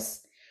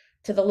source,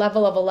 to the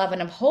level of 11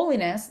 of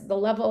holiness, the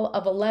level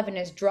of 11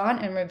 is drawn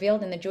and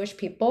revealed in the Jewish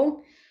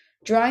people,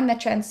 drawing the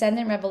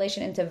transcendent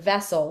revelation into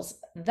vessels.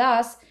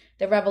 Thus,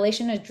 the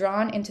revelation is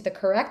drawn into the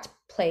correct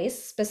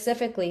place,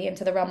 specifically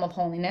into the realm of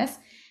holiness.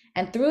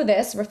 And through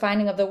this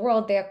refining of the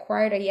world, they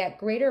acquired a yet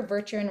greater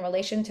virtue in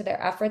relation to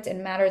their efforts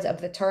in matters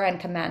of the Torah and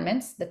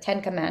commandments, the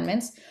 10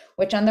 commandments,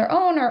 which on their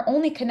own are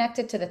only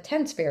connected to the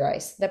 10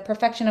 spherois, the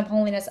perfection of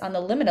holiness on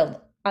the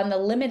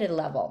limited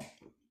level.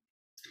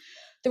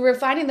 Through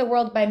refining the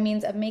world by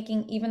means of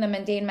making even the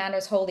mundane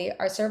matters holy,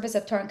 our service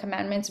of Torah and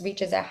commandments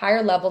reaches a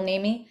higher level,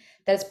 namely,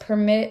 that is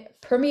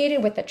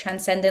permeated with the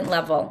transcendent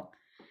level.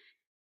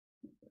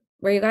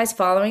 Were you guys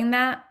following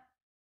that?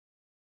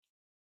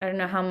 I don't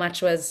know how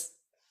much was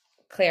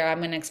clear. I'm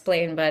going to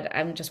explain, but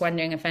I'm just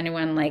wondering if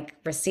anyone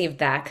received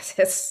that, because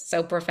it's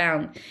so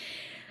profound.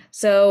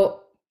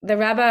 So the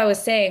rabbi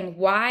was saying,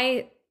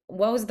 what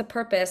was the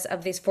purpose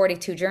of these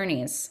 42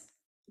 journeys?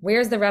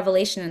 Where's the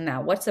revelation in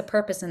that? What's the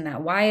purpose in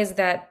that? Why is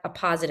that a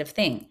positive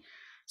thing?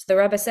 So the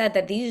rabbi said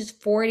that these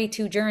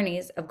 42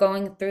 journeys of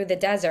going through the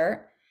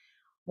desert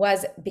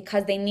was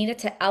because they needed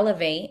to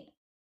elevate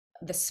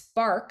the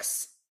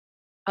sparks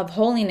of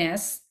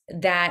holiness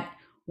that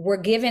were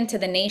given to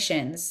the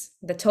nations,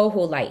 the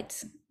Tohu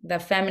light, the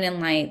feminine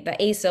light, the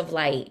Esav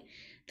light,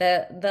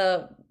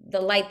 the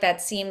light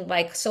that seemed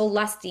like so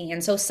lusty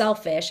and so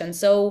selfish and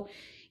so,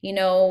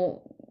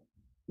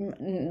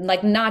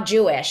 not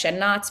Jewish and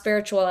not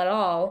spiritual at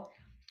all,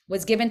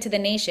 was given to the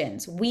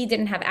nations. We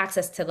didn't have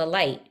access to the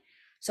light.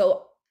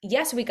 So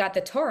yes, we got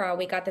the Torah,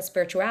 we got the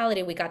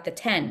spirituality, we got the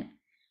 10,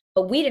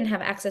 but we didn't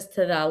have access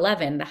to the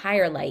 11, the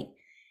higher light.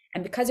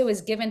 And because it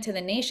was given to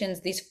the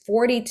nations, these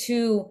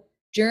 42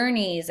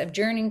 journeys of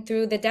journeying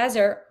through the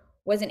desert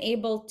wasn't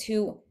able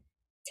to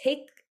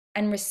take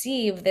and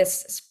receive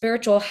this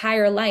spiritual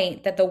higher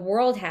light that the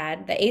world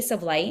had, the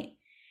Esav light,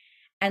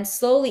 and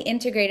slowly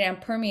integrate it and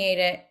permeate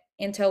it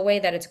into a way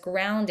that it's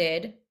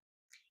grounded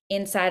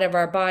inside of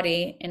our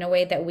body in a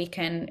way that we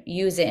can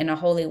use it in a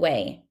holy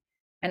way.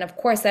 And of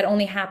course, that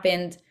only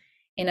happened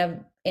in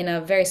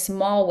a very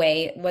small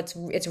way.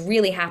 It's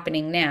really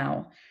happening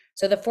now.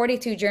 So the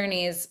 42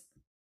 journeys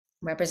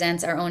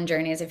represents our own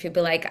journeys. If you'd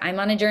be like, I'm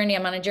on a journey,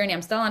 I'm on a journey,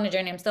 I'm still on a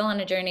journey, I'm still on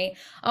a journey.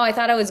 Oh, I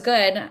thought I was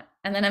good,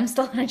 and then I'm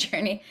still on a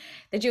journey.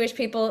 The Jewish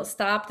people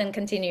stopped and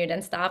continued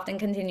and stopped and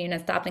continued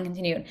and stopped and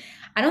continued.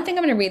 I don't think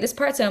I'm going to read this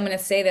part, so I'm going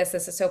to say this.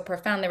 This is so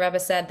profound. The Rebbe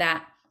said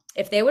that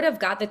if they would have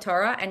got the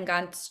Torah and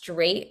gone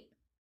straight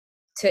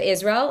to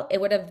Israel,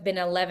 it would have been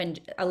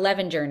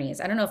 11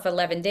 journeys. I don't know if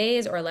 11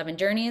 days or 11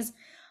 journeys,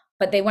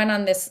 but they went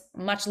on this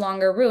much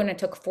longer route and it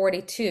took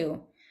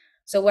 42.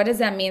 So what does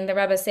that mean? The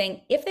Rebbe is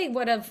saying if they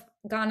would have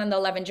gone on the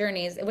 11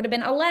 journeys, it would have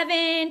been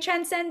 11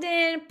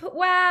 transcendent,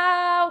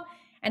 wow,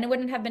 and it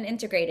wouldn't have been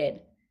integrated.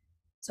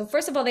 So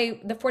first of all,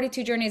 the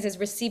 42 journeys is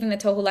receiving the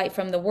Tohu light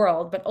from the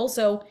world, but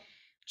also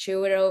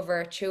chew it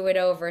over, chew it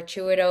over,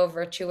 chew it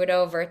over, chew it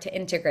over to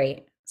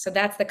integrate. So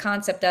that's the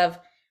concept of,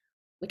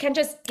 we can't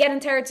just get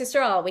into Eretz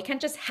Yisrael. We can't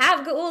just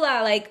have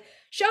Geula, like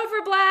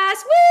shofar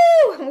blast,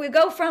 woo! We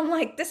go from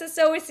like, this is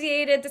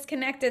associated,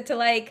 disconnected to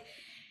like,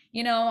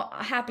 you know,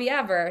 happy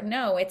ever.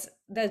 No, it's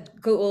the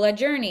Geula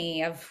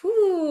journey of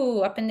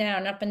whoo, up and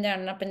down, up and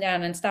down, and up and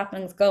down, and stop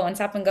and go, and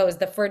stop and go is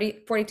the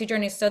 42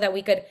 journeys so that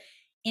we could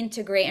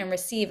integrate and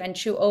receive and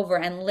chew over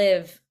and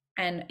live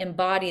and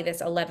embody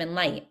this 11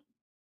 light.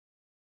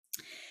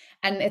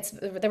 And it's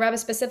the Rebbe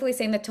specifically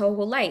saying the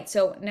Tohu light.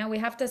 So now we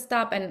have to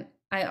stop, and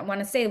I want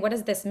to say, what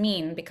does this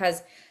mean?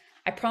 Because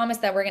I promise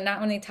that we're going to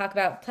not only talk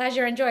about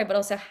pleasure and joy, but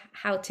also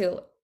how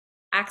to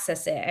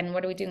access it and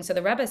what are we doing. So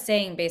the Rebbe is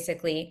saying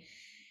basically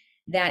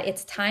that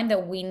it's time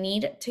that we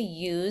need to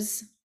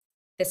use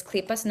this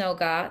klipas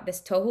noga,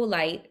 this tohu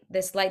light,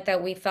 this light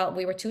that we felt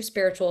we were too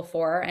spiritual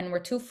for, and we're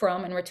too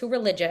frum, and we're too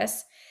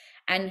religious.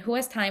 And who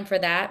has time for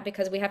that?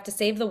 Because we have to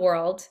save the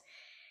world.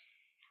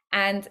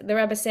 And the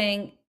Rebbe is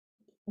saying,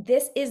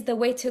 this is the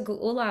way to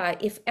Geula.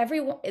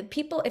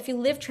 If you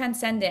live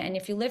transcendent and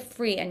if you live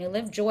free and you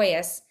live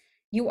joyous,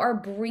 you are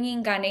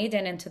bringing Gan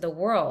Eden into the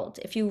world.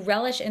 If you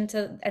relish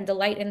into and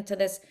delight into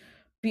this,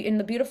 in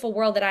the beautiful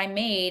world that I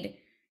made,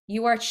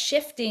 you are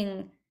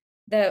shifting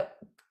the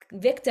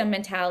victim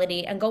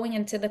mentality and going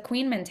into the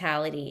queen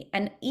mentality.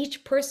 And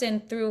each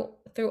person through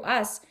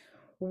us,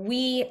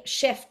 we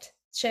shift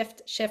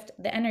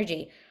the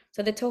energy.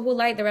 So the Tohu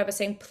light, the Rebbe is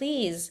saying,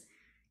 please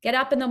get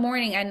up in the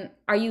morning. And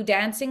are you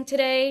dancing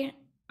today?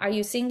 Are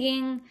you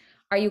singing?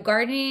 Are you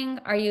gardening?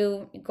 Are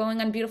you going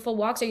on beautiful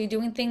walks? Are you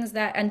doing things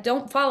that, and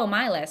don't follow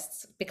my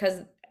lists,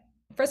 because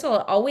first of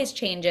all, it always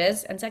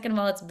changes. And second of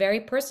all, it's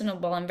very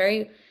personable and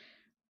very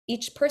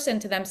each person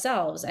to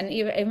themselves. And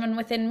even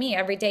within me,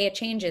 every day it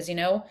changes, you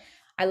know.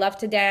 I love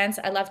to dance.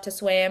 I love to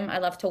swim. I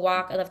love to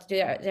walk. I love to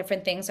do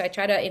different things. So I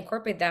try to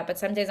incorporate that. But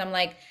some days I'm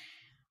like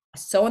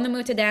so in the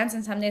mood to dance,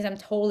 and some days I'm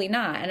totally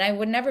not. And I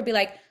would never be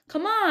like,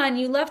 come on,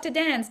 you love to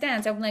dance.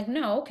 I'm like,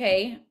 no,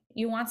 okay.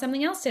 You want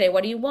something else today.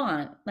 What do you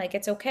want? Like,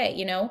 it's okay.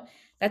 You know,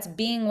 that's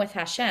being with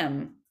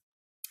Hashem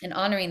and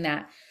honoring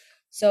that.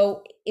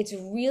 So it's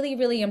really,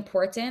 really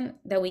important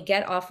that we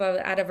get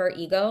out of our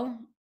ego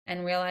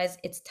and realize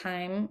it's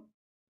time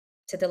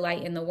to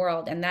delight in the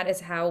world. And that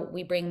is how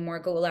we bring more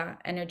Geula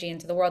energy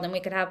into the world. And we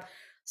could have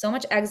so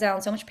much exile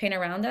and so much pain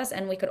around us,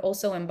 and we could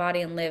also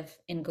embody and live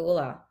in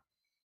Geula.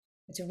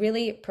 It's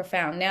really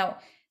profound. Now,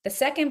 the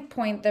second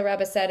point the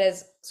Rebbe said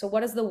is, so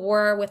what does the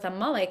war with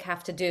Amalek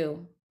have to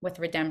do with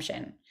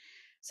redemption?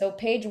 So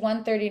page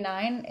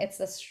 139, it's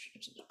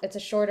a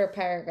shorter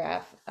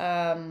paragraph.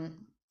 The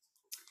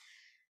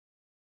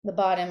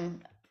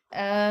bottom,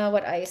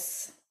 what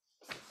ice?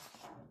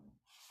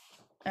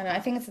 I don't know, I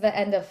think it's the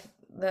end of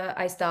the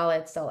ice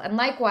dalet still. And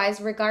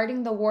likewise,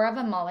 regarding the war of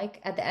Amalek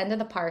at the end of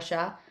the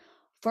parsha,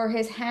 for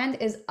his hand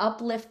is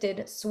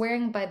uplifted,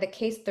 swearing by the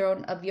case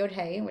throne of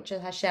Yod-Heh, which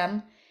is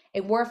Hashem, a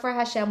war for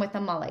Hashem with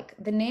Amalek.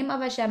 The name of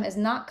Hashem is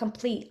not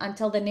complete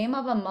until the name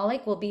of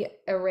Amalek will be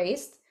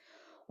erased,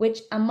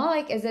 which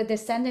Amalek is a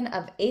descendant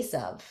of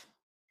Esav.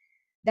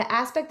 The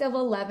aspect of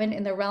 11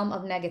 in the realm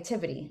of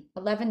negativity,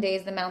 11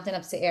 days, the mountain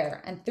of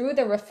Seir. And through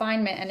the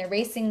refinement and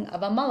erasing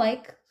of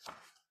Amalek,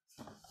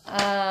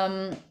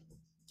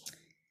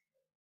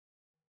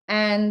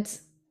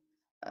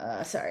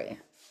 sorry.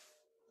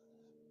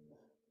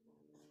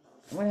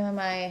 What do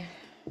I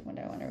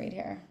want to read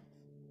here?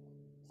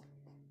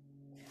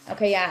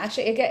 Okay, yeah,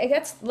 actually it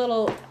gets a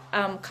little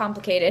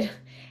complicated.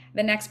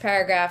 The next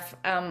paragraph,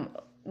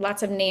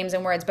 lots of names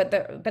and words, but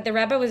the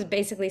Rebbe was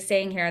basically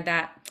saying here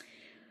that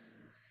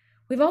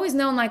we've always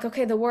known, like,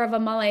 okay, the war of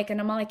Amalek,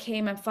 and Amalek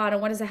came and fought,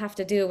 and what does it have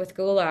to do with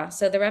Geula?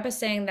 So the Rebbe is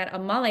saying that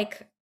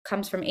Amalek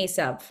comes from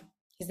Esav.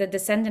 He's the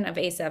descendant of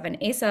Esav, and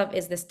Esav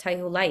is this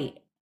Tohu light.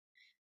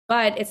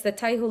 But it's the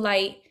Tohu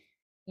light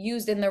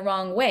used in the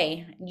wrong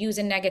way, used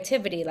in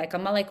negativity, like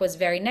Amalek was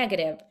very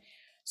negative.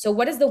 So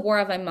what is the war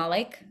of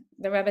Amalek?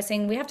 The Rebbe is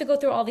saying we have to go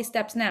through all these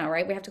steps now,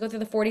 right? We have to go through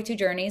the 42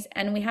 journeys,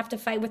 and we have to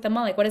fight with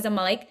Amalek. What is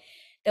Amalek?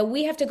 That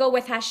we have to go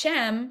with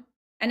Hashem,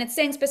 and it's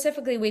saying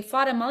specifically we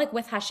fought Amalek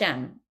with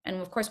Hashem,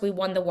 and of course we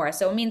won the war.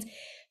 So it means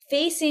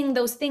facing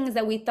those things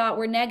that we thought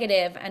were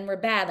negative and were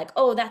bad, like,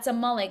 oh, that's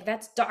Amalek,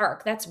 that's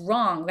dark, that's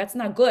wrong, that's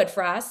not good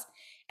for us,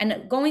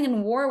 and going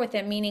in war with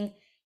it, meaning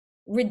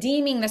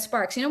redeeming the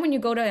sparks. You know, when you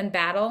go to in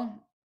battle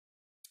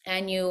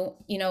and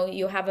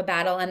you have a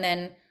battle, and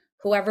then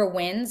whoever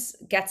wins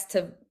gets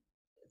to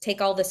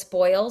take all the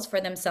spoils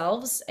for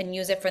themselves and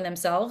use it for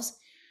themselves.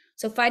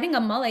 So fighting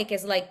Amalek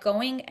is like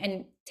going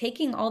and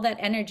taking all that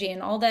energy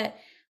and all that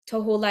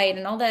tohu light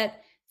and all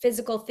that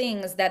physical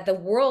things that the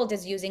world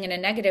is using in a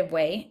negative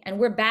way, and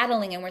we're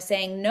battling and we're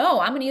saying, no,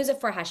 I'm going to use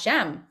it for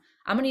Hashem.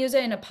 I'm going to use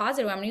it in a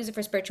positive way. I'm going to use it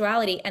for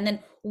spirituality. And then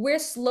we're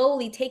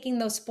slowly taking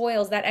those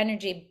spoils, that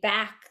energy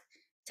back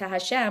to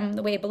Hashem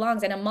the way it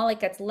belongs. And Amalek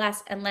gets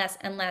less and less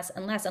and less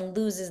and less and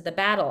loses the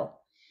battle.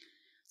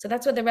 So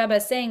that's what the Rebbe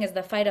is saying, is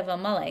the fight of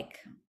Amalek.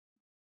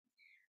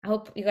 I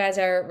hope you guys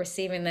are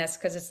receiving this,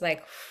 because it's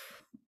like,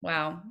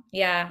 wow.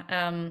 Yeah.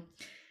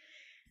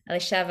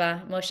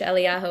 Elisheva, Moshe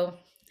Eliyahu.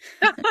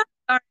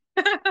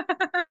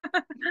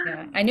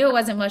 Yeah, I knew it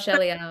wasn't Moshe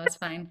Eliyahu. It's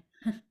fine.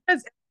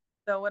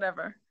 So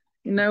whatever.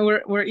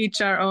 We're each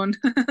our own,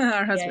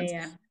 our husbands.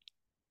 Yeah.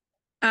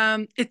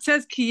 It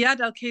says Kiyad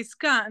al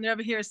Keska, and the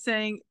Rebbe here is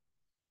saying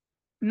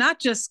not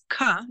just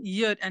Ka,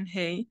 Yud and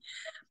Hey,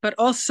 but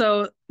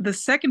also the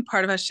second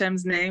part of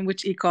Hashem's name,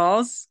 which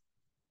equals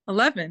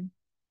 11.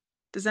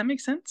 Does that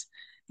make sense?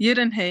 Yud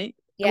and Hey.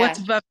 Yeah. What's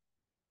Vav?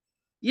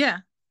 Yeah.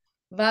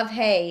 Vav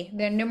Hey,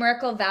 the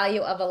numerical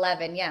value of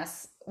 11,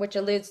 yes, which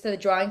alludes to the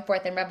drawing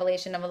forth in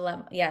Revelation of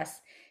 11.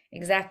 Yes,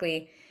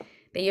 exactly.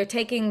 That you're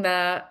taking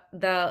the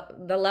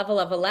level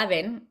of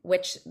 11,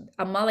 which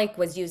Amalek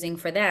was using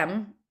for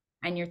them,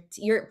 and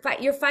you're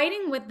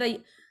fighting with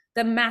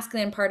the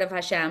masculine part of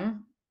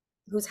Hashem,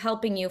 who's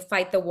helping you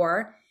fight the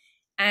war.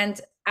 And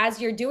as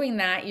you're doing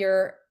that,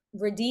 you're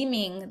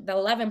redeeming the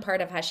 11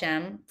 part of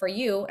Hashem for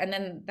you, and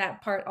then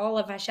that part, all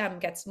of Hashem,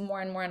 gets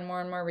more and more and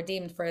more and more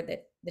redeemed for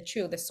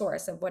the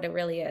source of what it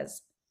really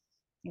is.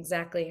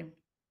 Exactly.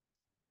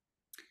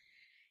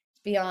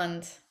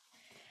 Beyond.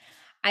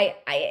 I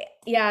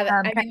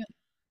mean,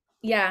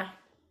 yeah.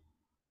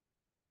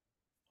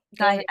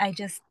 I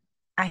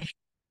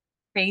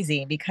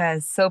crazy,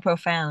 because so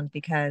profound,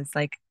 because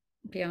like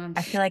Beyond.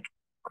 I feel like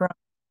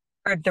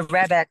the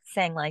Rebbe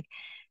saying like,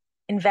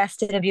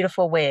 invest in a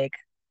beautiful wig,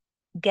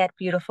 get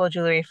beautiful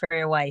jewelry for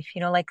your wife,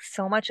 like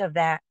so much of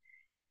that.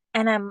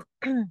 And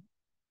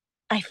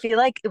I feel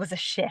like it was a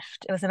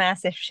shift. It was a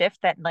massive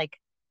shift that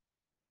like,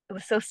 it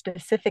was so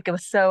specific. It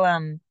was so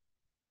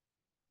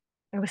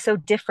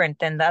different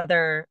than the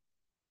other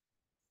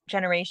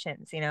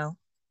generations, and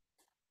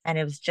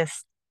it's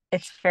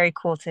very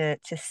cool to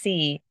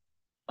see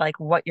like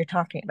what you're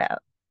talking about,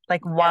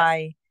 like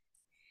why,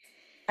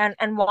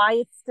 and why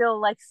it's still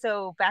like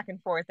so back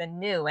and forth and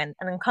new and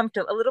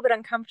uncomfortable, a little bit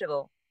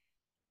uncomfortable.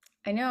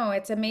 I know,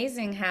 it's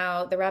amazing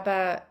how the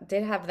Rebbe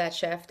did have that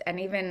shift, and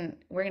even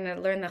we're going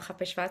to learn the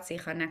Chafei Shvat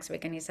Sicha next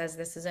week, and he says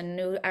this is a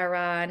new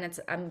era, and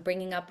I'm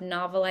bringing up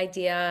novel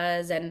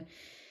ideas, and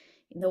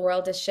the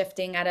world is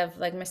shifting out of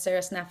like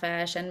Mesiras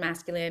Nefesh and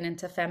masculine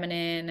into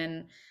feminine,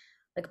 and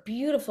like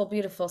beautiful,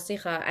 beautiful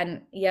Sicha,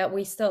 and yet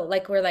we still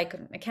like, we're like,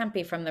 it can't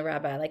be from the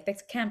Rebbe, like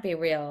this can't be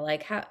real,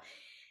 like how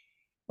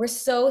we're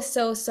so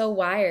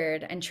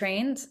wired and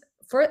trained.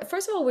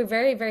 First of all, we're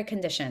very, very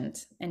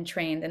conditioned and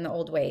trained in the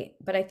old way.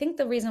 But I think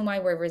the reason why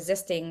we're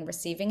resisting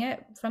receiving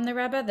it from the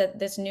Rebbe,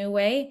 this new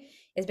way,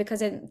 is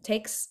because it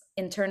takes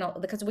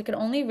because we can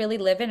only really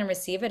live in and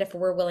receive it if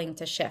we're willing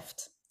to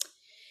shift.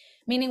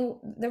 Meaning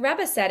the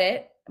Rebbe said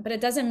it, but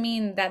it doesn't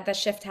mean that the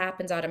shift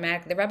happens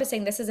automatically. The Rebbe is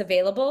saying this is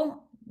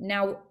available.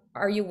 Now,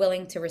 are you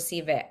willing to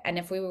receive it? And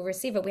if we will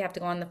receive it, we have to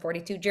go on the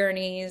 42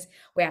 journeys.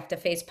 We have to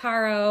face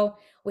Paro.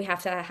 We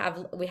have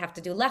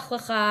to do Lech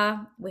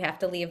Lecha. We have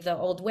to leave the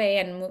old way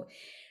and move.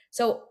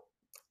 So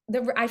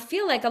I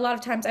feel like a lot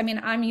of times, I mean,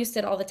 I'm used to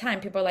it all the time.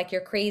 People are like,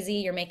 you're crazy.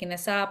 You're making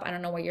this up. I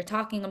don't know what you're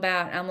talking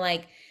about. I'm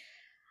like,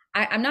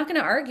 I'm not going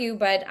to argue,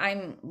 but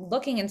I'm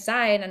looking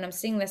inside and I'm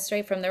seeing this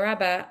straight from the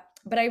Rebbe.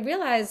 But I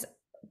realize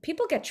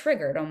people get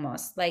triggered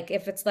almost. Like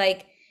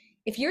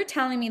if you're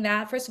telling me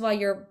that, first of all,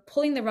 you're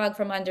pulling the rug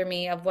from under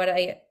me of what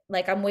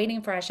I'm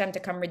waiting for Hashem to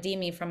come redeem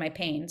me from my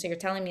pain. So you're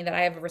telling me that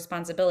I have a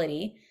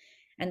responsibility,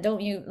 and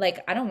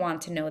I don't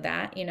want to know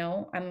that,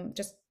 I'm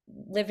just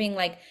living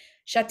like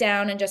shut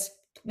down, and just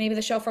maybe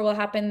the shofar will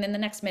happen in the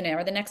next minute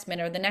or the next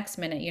minute or the next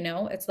minute,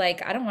 it's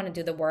like, I don't want to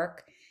do the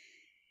work.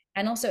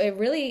 And also it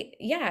really,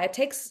 it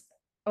takes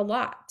a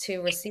lot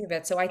to receive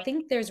it. So I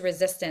think there's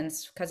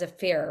resistance because of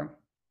fear.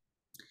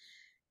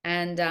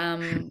 And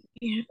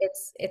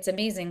it's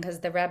amazing because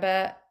the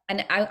Rebbe,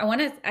 and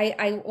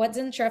I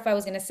wasn't sure if I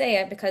was going to say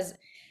it, because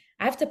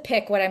I have to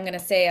pick what I'm going to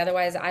say.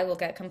 Otherwise I will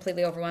get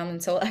completely overwhelmed,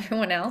 and so will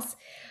everyone else.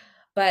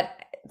 But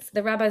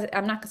the Rebbe,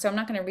 I'm not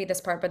going to read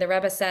this part, but the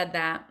Rebbe said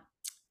that,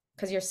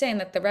 because you're saying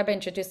that the Rebbe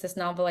introduced this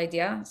novel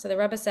idea. So the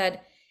Rebbe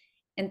said,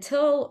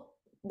 until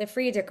the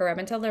Frierdiker Rebbe,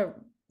 until the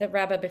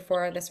Rebbe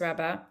before this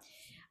Rebbe,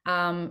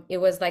 it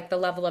was like the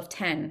level of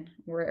 10,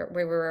 where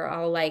we were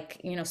all like,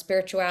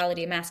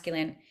 spirituality,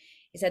 masculine.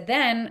 He said,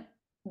 then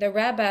the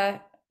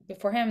Rebbe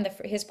before him,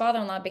 his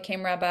father-in-law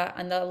became Rebbe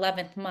on the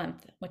 11th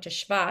month, which is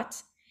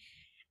Shvat.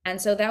 And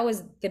so that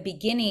was the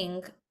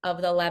beginning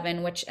of the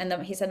 11,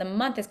 he said the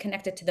month is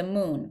connected to the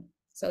moon.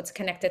 So it's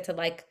connected to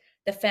like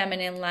the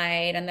feminine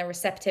light and the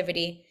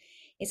receptivity.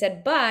 He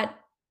said, but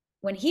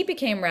when he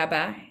became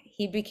Rebbe,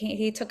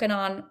 he took it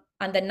on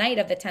the night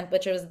of the 10th,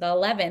 which was the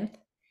 11th.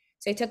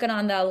 So he took it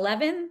on the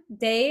 11th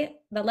day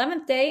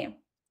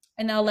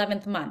in the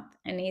 11th month.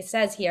 And he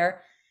says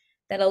here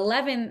that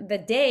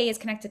the day is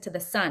connected to the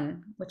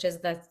sun, which is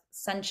the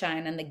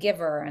sunshine and the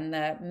giver and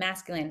the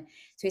masculine.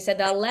 So he said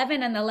the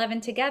 11 and the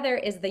 11 together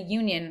is the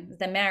union,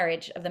 the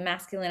marriage of the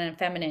masculine and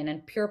feminine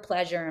and pure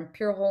pleasure and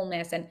pure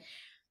wholeness. And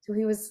so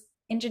he was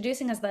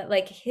introducing us that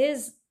like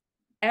his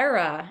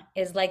era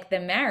is like the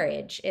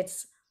marriage.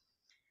 It's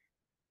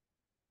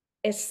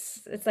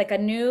like a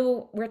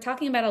new, we're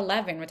talking about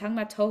 11, we're talking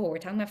about tohu, we're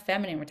talking about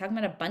feminine, we're talking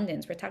about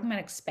abundance, we're talking about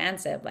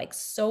expansive, like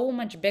so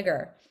much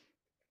bigger.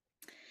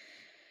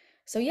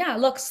 So yeah,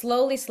 look,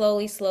 slowly,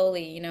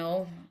 you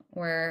know,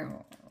 we're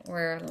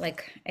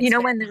like, you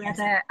know, when the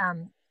Rebbe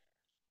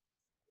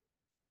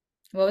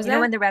what was you that?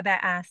 know, when the Rebbe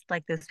asked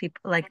like those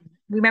people, like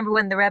remember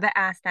when the Rebbe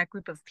asked that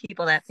group of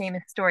people, that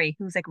famous story,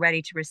 who's like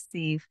ready to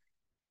receive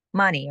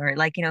money, or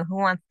like, you know, who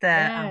wants the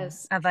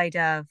Yes.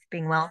 avodah of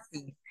being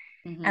wealthy?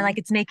 Mhm. And like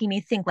it's making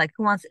me think like,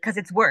 who wants, because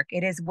it's work,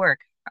 it is work.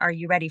 Are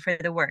you ready for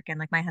the work? And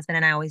like my husband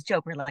and I always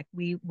joke, we're like,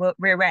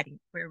 we're ready,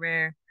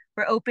 we're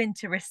open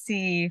to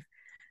receive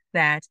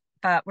that,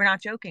 but we're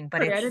not joking.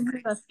 But Sorry, I didn't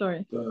hear that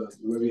story.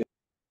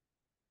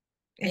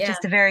 It's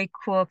just a very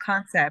cool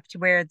concept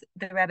where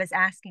the Rebbe is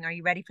asking, "Are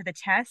you ready for the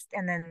test?"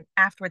 And then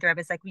afterward, the Rebbe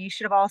is like, well, "You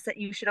should have all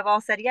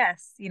said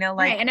yes." You know,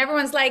 like right. And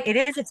everyone's like, it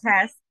is a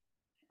test.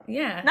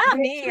 Yeah, Not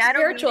me. I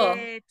don't need spiritual.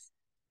 it.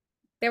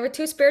 They were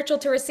too spiritual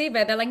to receive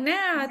it. They're like,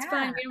 nah, it's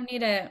fine. We don't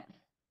need it.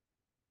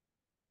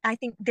 I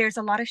think there's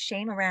a lot of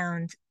shame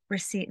around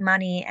receipt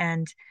money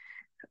and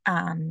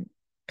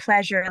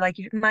pleasure, like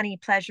money,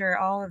 pleasure,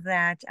 all of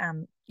that,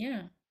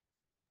 Yeah.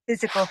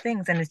 physical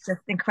things, and it's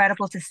just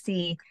incredible to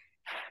see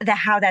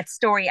how that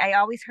story. I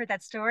always heard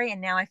that story,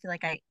 and now I feel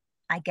like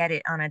I get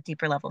it on a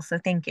deeper level. So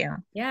thank you.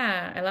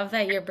 Yeah, I love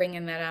that you're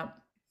bringing that up.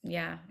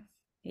 Yeah.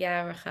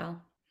 Yeah,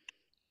 Rachel.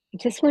 I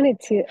just wanted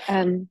to,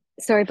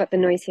 sorry about the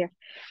noise here.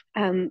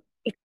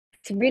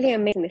 It's really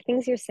amazing. The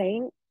things you're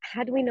saying,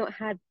 had we not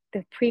had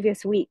the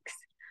previous weeks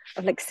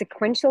of like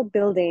sequential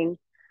building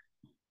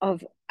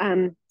of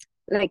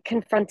like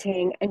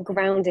confronting and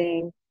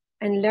grounding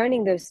and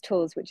learning those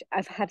tools, which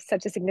I've had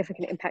such a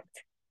significant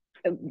impact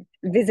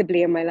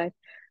visibly in my life,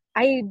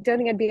 I don't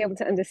think I'd be able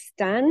to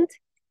understand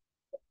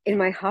in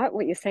my heart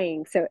what you're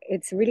saying. So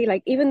it's really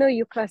like, even though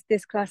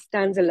this class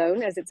stands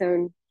alone as its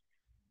own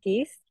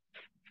piece,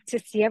 to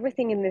see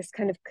everything in this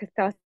kind of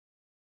catharsis,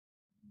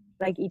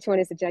 like each one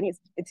is a journey,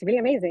 it's really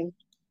amazing.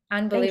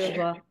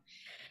 Unbelievable.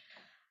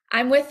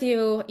 I'm with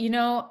you. You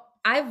know,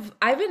 I've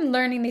been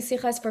learning these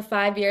sikhas for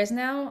 5 years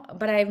now,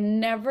 but I've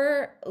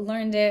never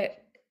learned it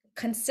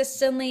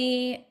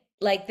consistently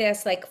like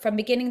this, like from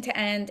beginning to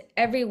end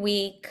every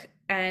week,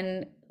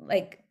 and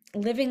like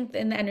living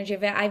in the energy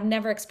of it. I've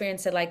never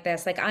experienced it like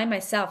this. Like I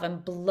myself am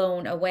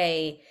blown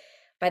away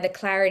by the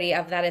clarity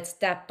of that. It's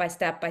step by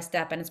step by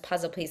step, and it's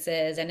puzzle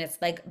pieces, and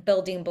it's like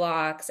building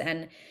blocks,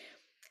 and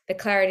the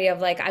clarity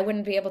of like, I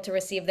wouldn't be able to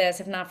receive this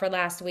if not for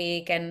last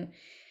week. And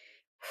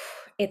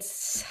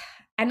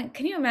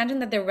can you imagine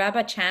that the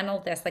Rebbe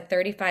channeled this like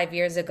 35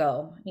 years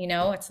ago? You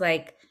know, it's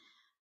like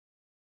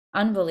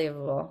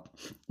unbelievable.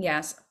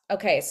 Yes.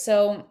 Okay.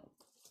 So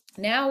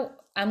now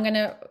I'm going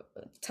to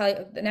tell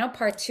you, now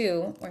part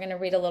 2, we're going to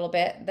read a little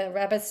bit. The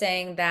Rebbe is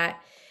saying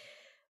that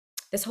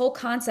this whole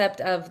concept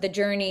of the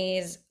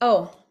journeys.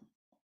 Oh,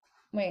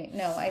 wait,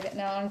 no, I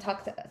want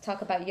to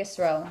talk about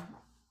Yisro.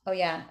 Oh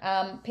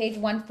yeah. Page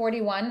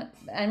 141.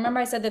 I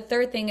remember I said the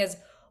third thing is,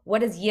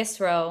 what is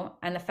Yisro,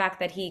 and the fact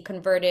that he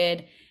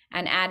converted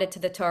and added to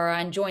the Torah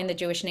and joined the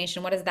Jewish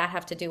nation. What does that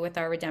have to do with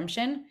our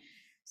redemption?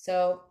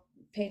 So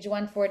page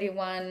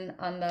 141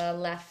 on the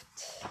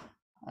left.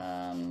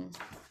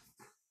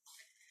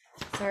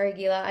 Sorry,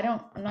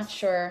 Gila, I'm not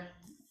sure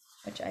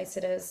which ice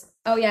it is.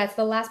 Oh yeah, it's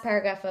the last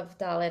paragraph of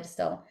Dalet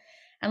still.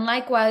 And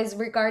likewise,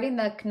 regarding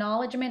the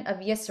acknowledgement of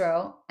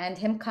Yisro and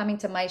him coming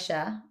to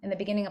Maisha in the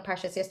beginning of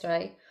Parshas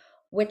Yisro,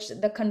 which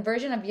the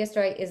conversion of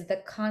Yisro is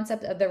the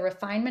concept of the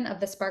refinement of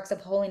the sparks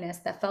of holiness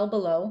that fell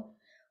below,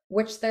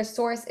 which their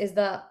source is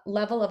the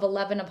level of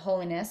 11 of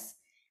holiness.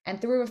 And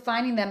through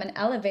refining them and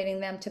elevating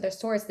them to their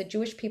source, the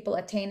Jewish people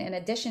attain an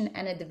addition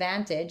and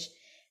advantage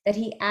that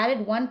he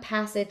added one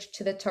passage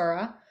to the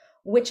Torah,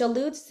 which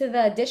alludes to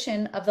the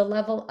addition of the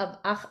level of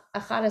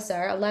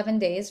Achadasar, 11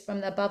 days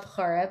from the above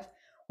Chorev,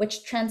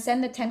 which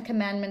transcend the 10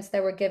 commandments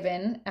that were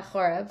given at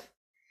Chorev.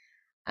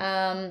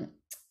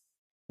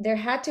 There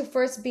had to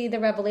first be the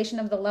revelation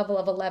of the level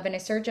of 11, a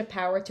surge of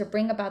power to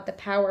bring about the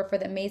power for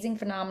the amazing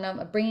phenomenon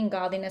of bringing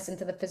godliness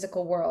into the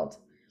physical world.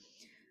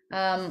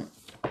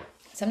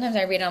 Sometimes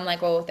I read it, I'm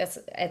like, well,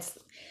 I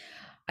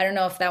don't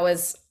know if that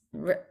was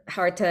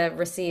hard to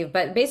receive,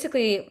 but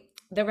basically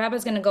the Rebbe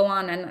is going to go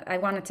on, and I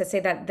wanted to say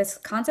that this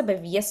concept of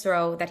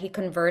Yisro, that he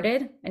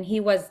converted, and he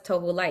was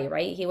Tohu Lai,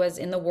 right? He was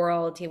in the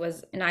world, he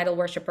was an idol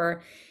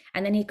worshiper,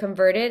 and then he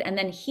converted, and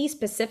then he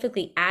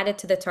specifically added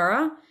to the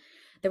Torah.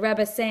 The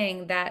Rebbe is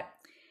saying that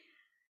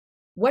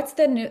what's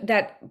the new,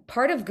 that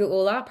part of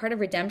Geula, part of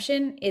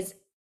redemption is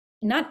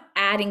not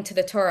adding to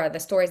the Torah, the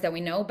stories that we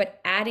know,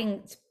 but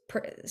adding,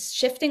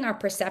 shifting our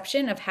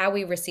perception of how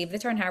we receive the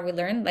Torah and how we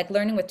learn, like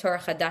learning with Torah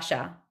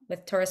Chadasha,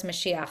 with Torah's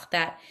Mashiach,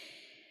 that,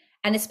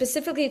 and it's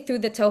specifically through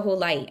the Tohu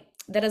light,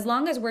 that as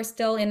long as we're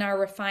still in our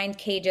refined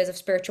cages of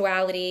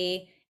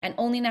spirituality and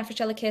only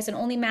Nefesh Elokis and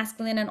only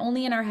masculine and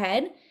only in our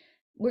head,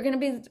 we're going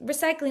to be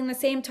recycling the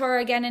same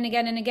Torah again and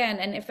again and again.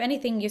 And if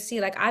anything, you see,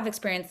 like I've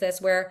experienced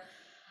this where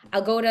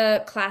I'll go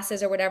to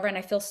classes or whatever and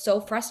I feel so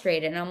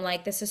frustrated and I'm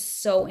like, this is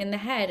so in the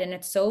head and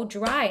it's so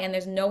dry and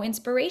there's no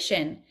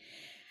inspiration.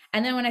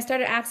 And then when I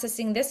started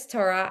accessing this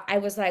Torah, I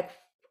was like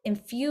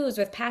infused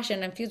with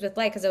passion, infused with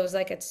light, because it was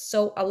like, it's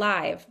so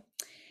alive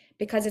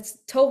because it's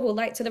Tohu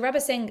light. So the Rebbe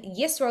is saying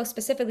Yisro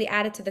specifically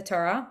added to the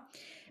Torah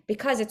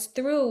because it's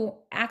through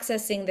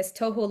accessing this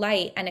Tohu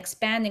light and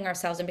expanding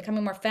ourselves and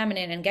becoming more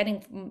feminine and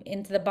getting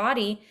into the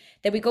body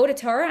that we go to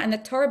Torah, and the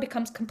Torah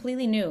becomes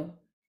completely new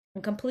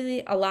and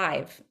completely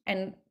alive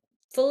and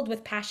filled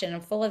with passion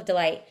and full of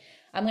delight.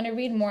 I'm going to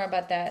read more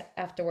about that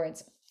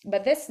afterwards.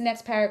 But this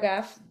next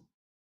paragraph,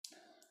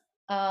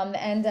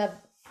 the end of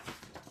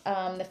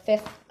the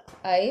fifth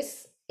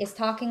ice, is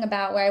talking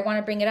about, where I want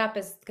to bring it up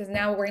is because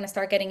now we're going to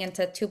start getting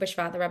into Tu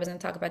B'Shvat. The Rebbe is going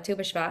to talk about Tu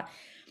B'Shvat.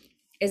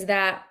 Is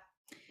that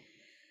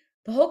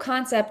the whole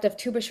concept of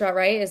Tu B'Shvat,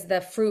 right, is the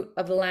fruit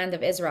of the land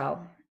of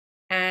Israel.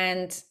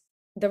 And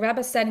the Rebbe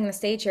is setting the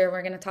stage here.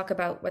 We're going to talk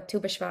about what Tu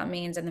B'Shvat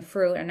means and the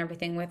fruit and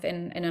everything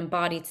within an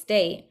embodied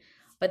state.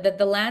 But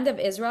the land of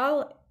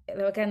Israel,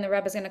 again, the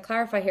Rebbe is going to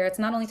clarify here, it's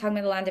not only talking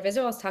about the land of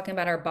Israel, it's talking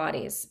about our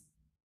bodies.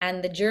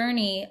 And the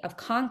journey of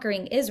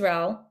conquering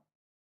Israel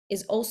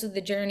is also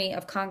the journey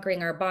of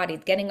conquering our body,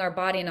 getting our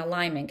body in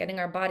alignment, getting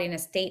our body in a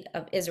state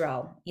of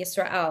Israel,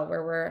 Yisrael,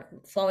 where we're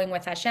flowing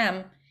with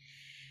Hashem.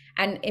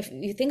 And if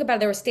you think about it,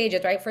 there were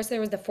stages, right? First, there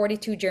was the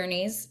 42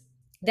 journeys.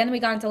 Then we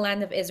got into the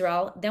land of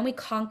Israel. Then we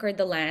conquered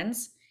the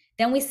lands.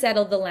 Then we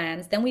settled the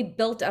lands. Then we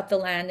built up the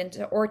land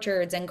into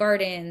orchards and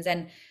gardens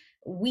and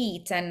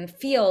wheat and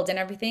fields and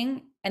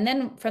everything. And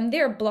then from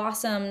there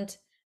blossomed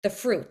the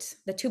fruit,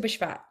 the Tu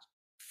B'Shvat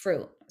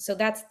fruit. So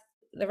that's,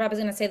 the Rebbe is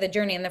going to say the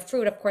journey, and the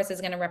fruit, of course,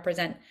 is going to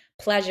represent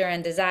pleasure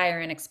and desire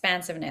and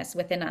expansiveness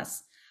within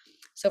us.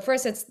 So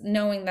first it's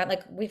knowing that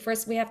like we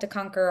have to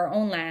conquer our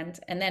own land,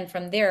 and then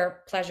from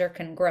there pleasure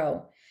can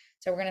grow.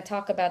 So we're going to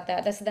talk about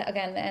that. This is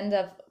again the end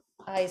of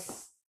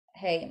Ice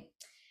Hey,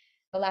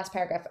 the last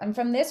paragraph. And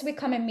from this we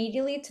come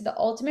immediately to the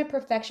ultimate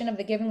perfection of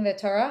the giving of the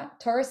Torah.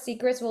 Torah's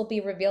secrets will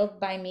be revealed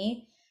by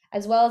me,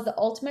 as well as the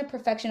ultimate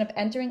perfection of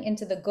entering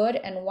into the good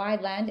and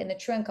wide land in the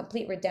true and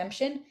complete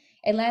redemption,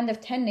 a land of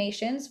 10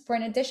 nations. For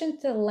in addition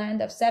to the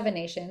land of 7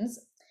 nations,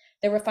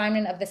 the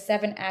refinement of the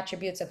 7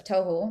 attributes of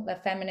Tohu, the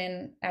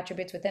feminine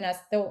attributes within us,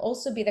 there will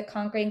also be the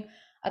conquering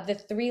of the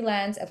 3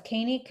 lands of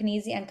Keni,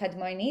 Kenizi, and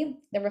Kadmoni,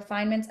 the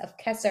refinements of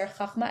Keser,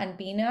 Chachma, and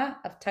Bina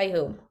of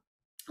Taihu.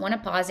 I want to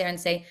pause here and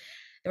say,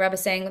 the Rebbe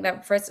is saying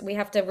that first we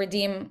have to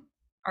redeem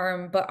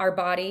our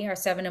body, our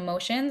 7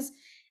 emotions,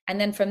 and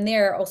then from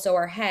there also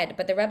our head.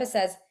 But the Rebbe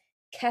says,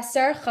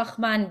 Keser,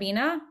 Chachma, and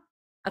Bina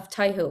of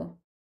Taihu.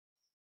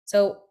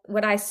 So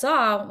what I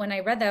saw when I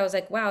read that, I was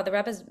like, wow, the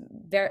Rebbe is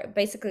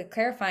basically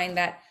clarifying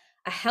that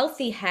a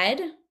healthy head,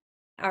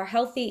 our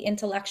healthy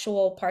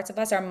intellectual parts of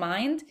us, our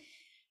mind,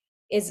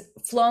 is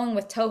flowing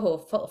with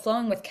Tohu,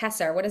 flowing with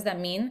Keser. What does that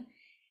mean?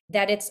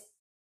 That it's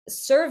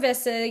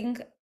servicing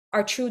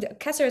our true,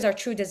 Keser is our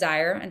true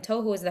desire, and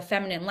Tohu is the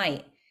feminine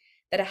light.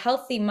 That a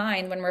healthy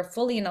mind, when we're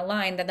fully in a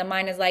line, that the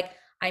mind is like,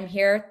 I'm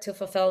here to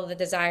fulfill the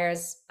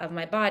desires of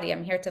my body.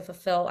 I'm here to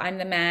fulfill, I'm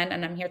the man,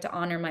 and I'm here to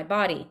honor my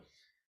body.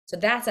 So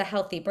that's a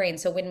healthy brain.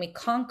 So when we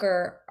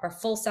conquer our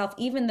full self,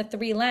 even the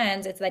 3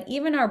 lands, it's that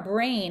even our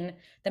brain,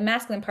 the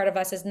masculine part of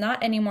us, is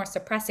not anymore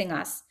suppressing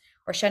us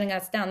or shutting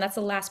us down. That's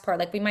the last part.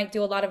 Like we might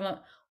do a lot of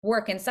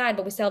work inside,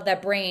 but we still have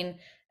that brain.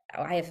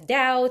 Oh, I have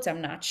doubts.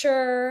 I'm not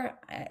sure.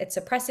 It's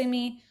suppressing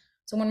me.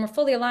 So when we're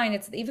fully aligned,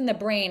 it's even the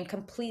brain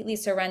completely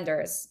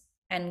surrenders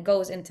and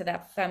goes into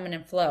that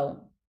feminine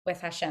flow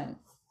with Hashem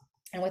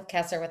and with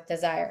Keser, with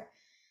desire.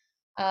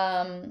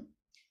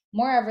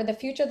 Moreover, the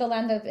future of the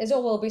land of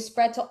Israel will be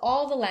spread to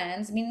all the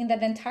lands, meaning that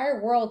the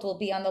entire world will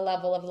be on the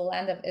level of the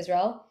land of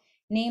Israel,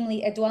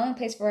 namely a dwelling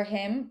place for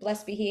him,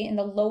 blessed be he, in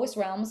the lowest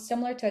realms,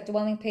 similar to a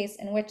dwelling place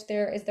in which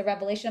there is the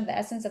revelation of the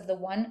essence of the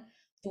one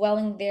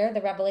dwelling there, the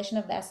revelation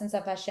of the essence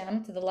of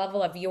Hashem to the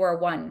level of you are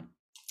one.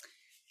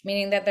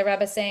 Meaning that the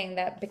Rebbe is saying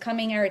that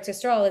becoming Eretz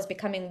Yisrael is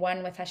becoming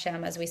one with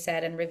Hashem, as we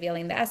said, and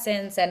revealing the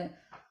essence and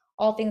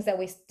all things that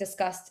we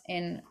discussed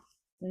in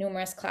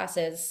numerous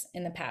classes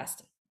in the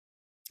past.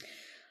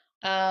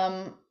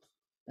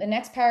 The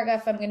next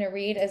paragraph I'm going to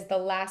read is the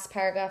last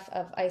paragraph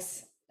of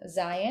Ice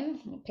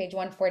Zion, page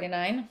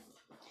 149.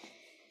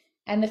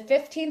 And the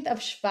 15th of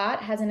Shvat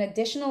has an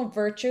additional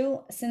virtue,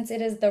 since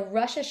it is the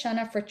Rosh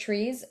Hashanah for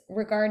trees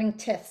regarding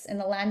tiths in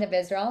the land of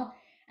Israel,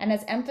 and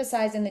as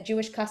emphasized in the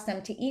Jewish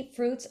custom to eat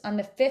fruits on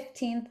the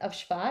 15th of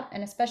Shvat,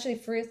 and especially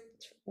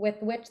fruits with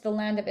which the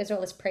land of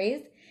Israel is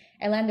praised,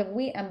 a land of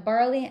wheat and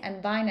barley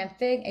and vine and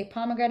fig, a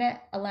pomegranate,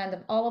 a land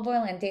of olive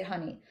oil and date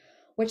honey.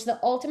 which the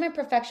ultimate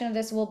perfection of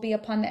this will be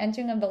upon the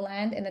entering of the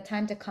land in the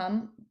time to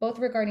come, both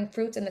regarding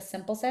fruits in the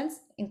simple sense,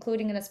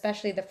 including and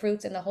especially the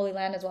fruits in the Holy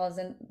Land as well as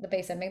in the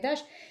Beis HaMikdash,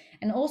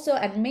 and also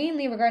and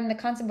mainly regarding the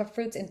concept of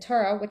fruits in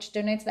Torah, which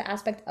denotes the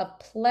aspect of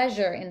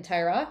pleasure in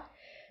Torah,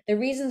 the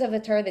reasons of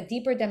the Torah, the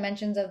deeper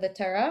dimensions of the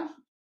Torah,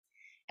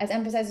 as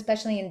emphasized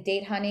especially in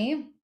date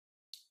honey,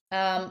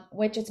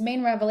 which its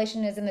main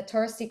revelation is in the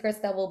Torah secrets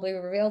that will be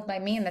revealed by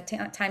me in the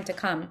time to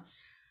come.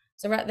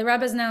 So the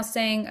Rebbe is now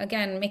saying,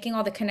 again, making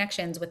all the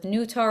connections with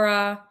New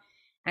Torah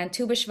and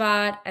Tu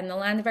B'Shvat and the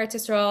land of Eretz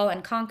Yisrael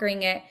and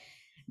conquering it,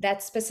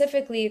 that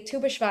specifically Tu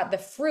B'Shvat, the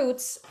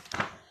fruits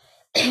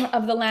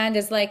of the land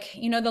is like,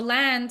 you know, the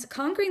land,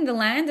 conquering the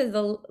land is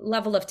the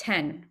level of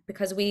 10,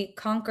 because we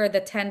conquer the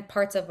 10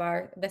 parts of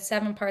the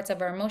 7 parts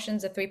of our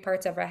emotions, the 3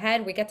 parts of our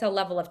head. We get to a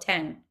level of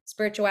 10,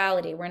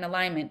 spirituality, we're in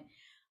alignment.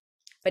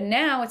 But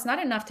now it's not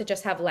enough to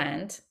just have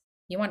land.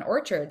 You want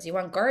orchards, you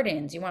want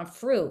gardens, you want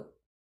fruit,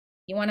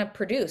 you want to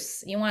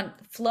produce, you want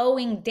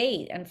flowing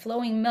date and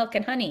flowing milk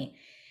and honey.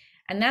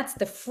 And that's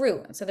the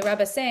fruit. So the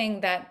Rebbe is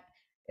saying that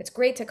it's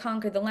great to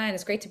conquer the land,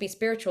 it's great to be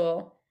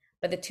spiritual,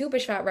 but the Tu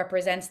B'Shvat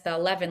represents the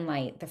 11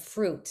 light, the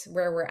fruit,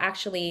 where we're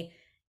actually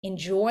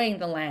enjoying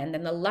the land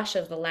and the lush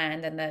of the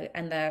land and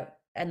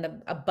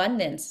the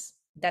abundance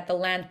that the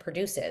land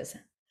produces.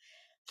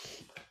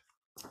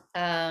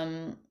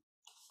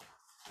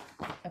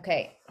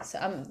 Okay,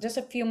 so just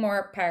a few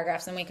more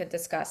paragraphs and we could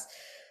discuss.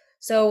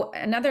 So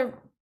another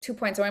 2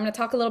 points. So I'm going to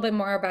talk a little bit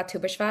more about Tu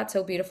B'Shvat.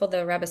 So beautiful.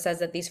 The Rebbe says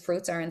that these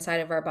fruits are inside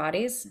of our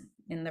bodies,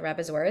 in the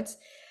Rebbe's words.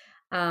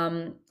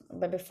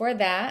 But before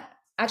that,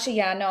 actually,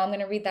 yeah, no, I'm going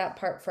to read that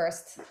part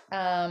first.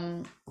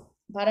 Bottom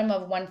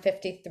of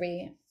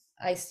 153,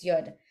 Ais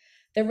Yud.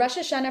 The Rosh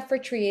Hashanah for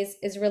trees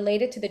is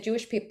related to the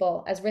Jewish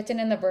people, as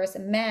written in the verse,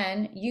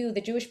 man, you, the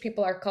Jewish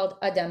people, are called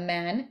Adam,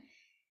 man,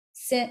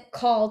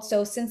 called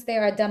so since they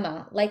are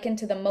Adama, likened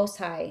to the Most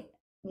High,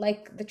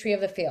 like the tree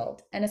of the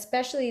field, and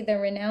especially the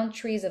renowned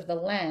trees of the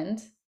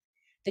land,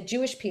 the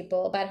Jewish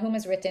people, about whom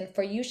is written,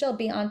 for you shall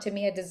be unto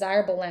me a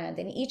desirable land.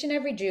 And each and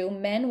every Jew,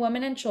 men,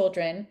 women, and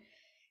children,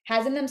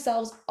 has in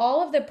themselves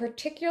all of the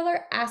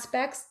particular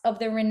aspects of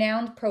the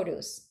renowned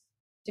produce.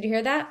 Did you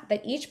hear that?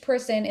 That each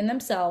person in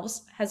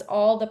themselves has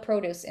all the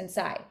produce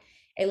inside.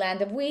 A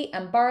land of wheat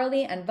and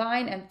barley and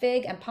vine and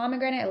fig and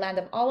pomegranate, a land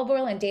of olive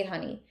oil and date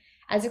honey.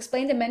 As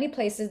explained in many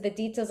places, the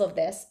details of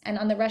this, and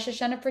on the Rosh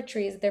Hashanah for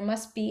trees, there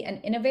must be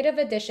an innovative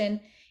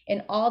addition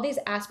in all these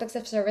aspects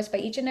of service by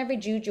each and every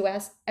Jew,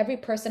 Jewess, every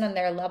person on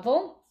their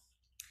level.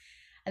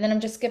 And then I'm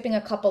just skipping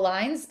a couple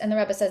lines. And the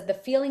Rebbe says, the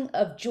feeling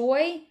of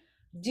joy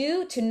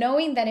due to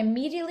knowing that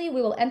immediately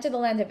we will enter the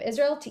land of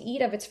Israel to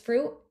eat of its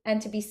fruit and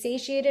to be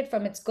satiated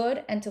from its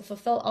good and to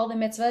fulfill all the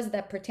mitzvahs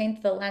that pertain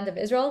to the land of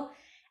Israel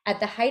at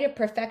the height of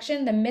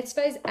perfection, the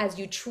mitzvahs as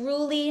you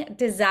truly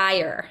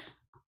desire.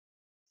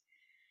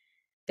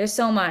 There's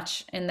so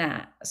much in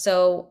that.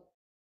 So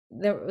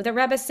the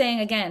Rebbe is saying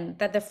again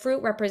that the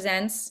fruit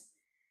represents,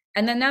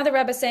 and then now the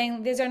Rebbe is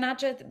saying these are not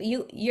just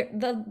you.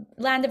 The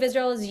land of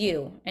Israel is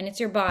you, and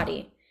it's your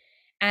body,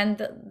 and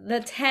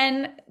the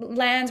 10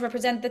 lands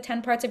represent the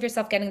 10 parts of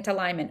yourself getting into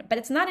alignment. But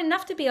it's not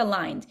enough to be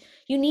aligned.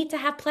 You need to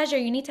have pleasure.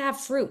 You need to have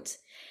fruit.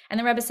 And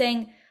the Rebbe is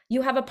saying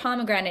you have a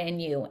pomegranate in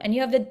you, and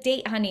you have the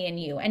date honey in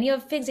you, and you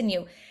have figs in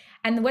you.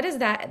 And what is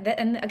that?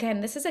 And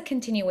again, this is a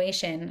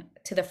continuation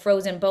to the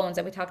frozen bones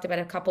that we talked about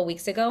a couple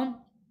weeks ago.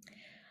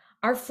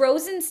 Our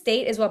frozen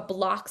state is what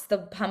blocks the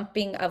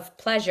pumping of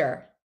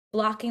pleasure,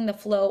 blocking the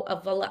flow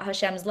of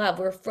Hashem's love.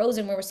 We were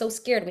frozen. We were so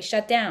scared. We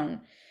shut down.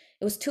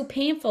 It was too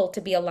painful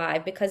to be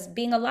alive, because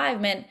being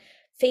alive meant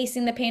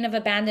facing the pain of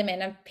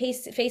abandonment and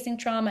facing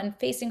trauma and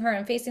facing her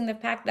and facing the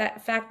fact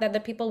that the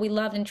people we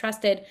loved and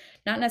trusted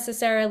not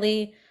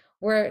necessarily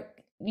were,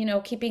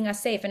 keeping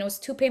us safe. And it was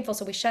too painful.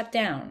 So we shut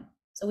down.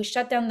 So we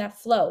shut down that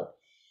flow.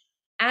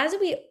 As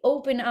we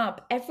open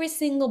up every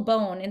single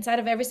bone, inside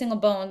of every single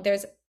bone,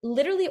 there's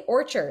literally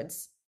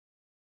orchards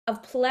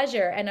of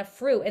pleasure and of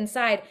fruit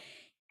inside.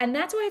 And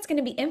that's why it's going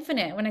to be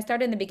infinite. When I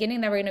started in the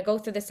beginning, that we're going to go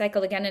through the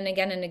cycle again and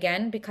again and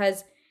again,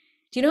 because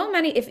do you know how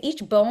many, if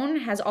each bone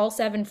has all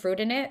 7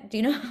 fruit in it, do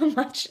you know how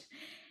much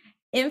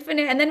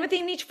infinite? And then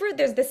within each fruit,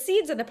 there's the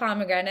seeds of the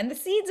pomegranate and the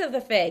seeds of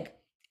the fig.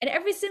 And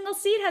every single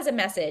seed has a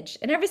message,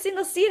 and every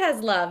single seed has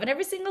love, and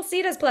every single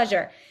seed has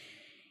pleasure.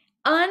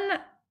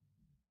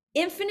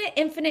 Infinite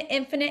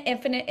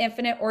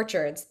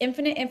orchards,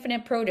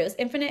 infinite produce,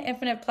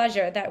 infinite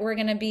pleasure that we're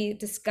going to be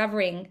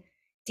discovering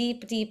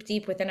deep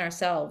within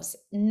ourselves,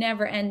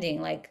 never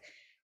ending. Like,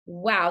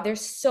 wow,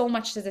 there's so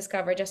much to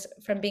discover just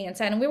from being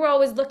inside. And we were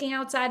always looking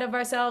outside of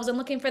ourselves and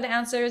looking for the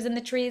answers in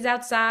the trees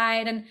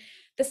outside and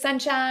the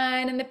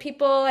sunshine and the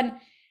people. And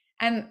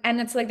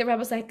it's like the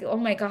Rebbe's like, oh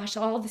my gosh,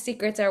 all the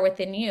secrets are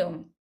within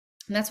you.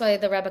 And that's why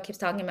the Rebbe keeps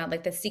talking about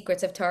like the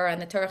secrets of Torah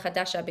and the Torah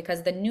Chadasha,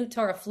 because the new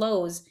Torah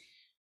flows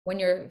when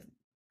you're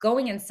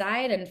going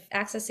inside and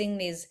accessing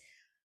these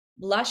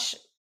lush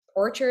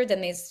orchards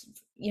and these,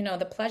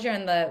 the pleasure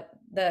and the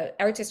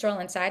Eretz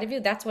Yisrael inside of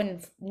you. That's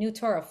when new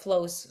Torah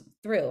flows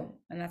through.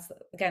 And that's,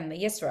 again, the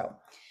Yisro.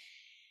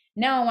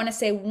 Now I want to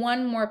say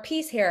one more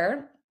piece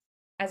here,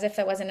 as if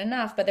that wasn't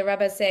enough, but the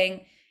Rebbe is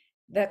saying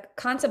the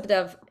concept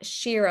of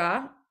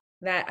Shira,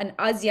 that an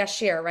Az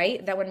Yashir,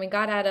 right? That when we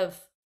got out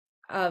of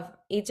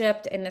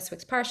Egypt in this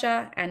week's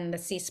Parsha and the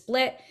sea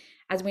split,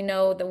 as we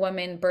know, the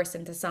women burst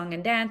into song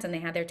and dance and they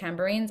had their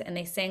tambourines and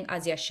they sang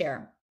Az Yashir.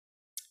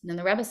 And then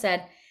the Rebbe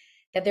said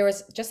that there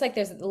was, just like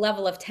there's a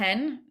level of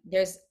 10,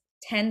 there's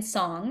 10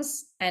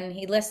 songs, and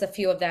he lists a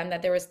few of them,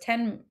 that there was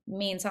 10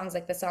 main songs,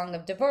 like the song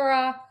of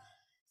Devorah,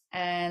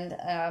 and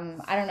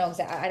I don't know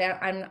exactly,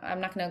 I'm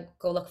not going to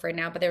go look for it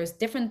now, but there was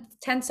different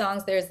 10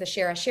 songs. There's the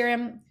Shir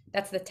HaShirim,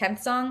 that's the 10th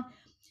song,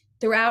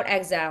 throughout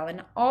exile.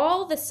 And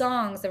all the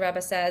songs, the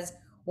Rebbe says,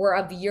 were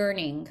of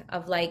yearning,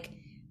 of like,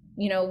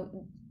 you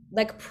know,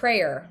 like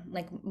prayer,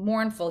 like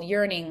mournful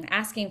yearning,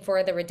 asking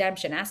for the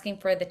redemption, asking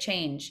for the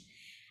change.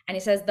 And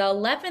he says the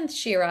 11th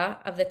Shira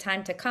of the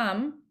time to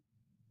come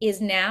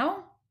is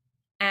now,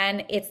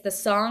 and it's the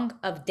song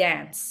of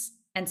dance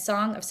and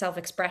song of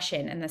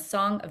self-expression and the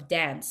song of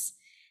dance.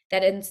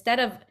 That instead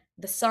of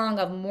the song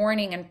of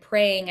mourning and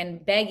praying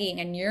and begging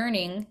and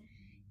yearning,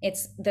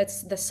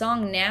 that's the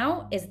song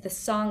now is the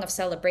song of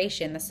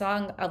celebration, the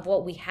song of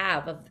what we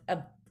have,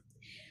 of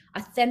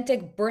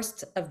authentic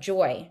bursts of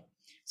joy.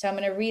 So I'm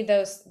going to read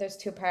those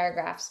two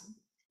paragraphs.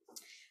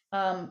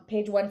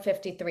 Page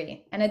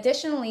 153. And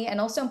additionally, and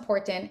also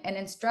important, an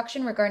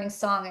instruction regarding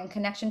song in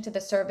connection to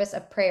the service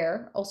of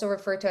prayer, also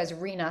referred to as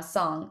Rina,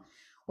 song,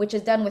 which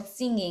is done with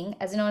singing,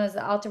 as known as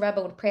the Alter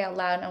Rebbe would pray out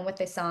loud and with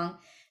a song.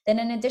 Then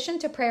in addition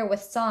to prayer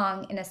with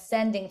song in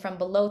ascending from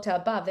below to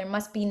above, there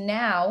must be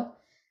now,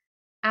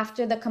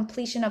 after the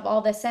completion of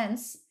all the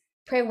sense,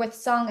 prayer with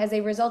song as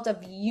a result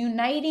of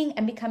uniting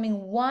and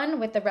becoming one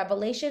with the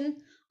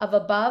revelation of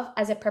above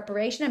as a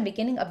preparation and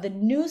beginning of the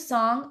new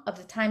song of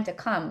the time to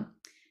come.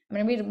 I'm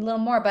going to read a little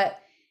more, but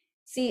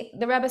see,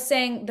 the Rebbe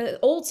saying the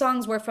old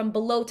songs were from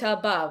below to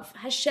above.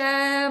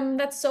 Hashem,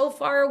 that's so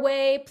far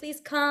away.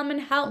 Please come and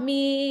help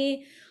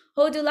me.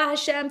 Hodullah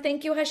Hashem,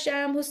 thank you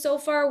Hashem, who's so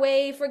far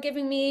away, for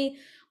giving me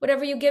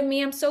whatever you give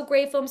me. I'm so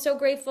grateful,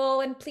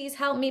 and please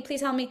help me,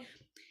 please help me.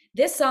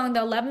 This song, the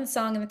 11th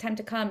song in the time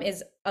to come,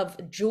 is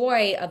of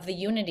joy, of the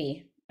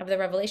unity, of the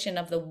revelation,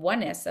 of the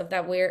oneness, of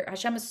that where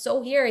Hashem is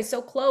so here, he's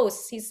so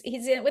close, he's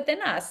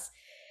within us.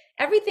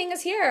 Everything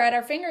is here at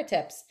our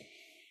fingertips.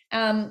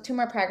 Two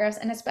more paragraphs,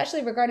 and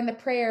especially regarding the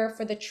prayer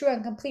for the true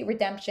and complete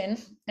redemption,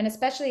 and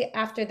especially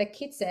after the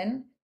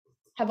Kitzin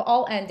have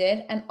all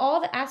ended, and all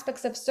the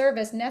aspects of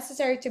service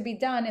necessary to be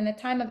done in the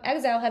time of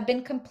exile have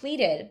been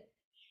completed.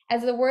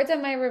 As the words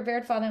of my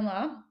revered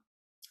father-in-law,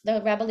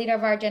 the Rebbe leader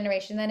of our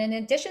generation, that in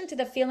addition to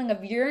the feeling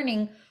of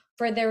yearning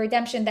for the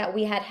redemption that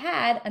we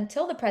had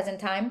until the present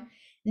time,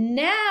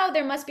 now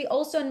there must be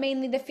also and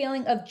mainly the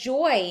feeling of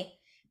joy,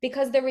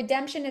 because the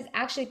redemption is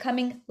actually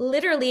coming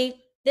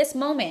literally this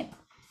moment.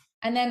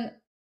 And then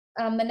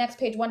the next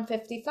page,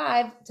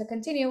 155, to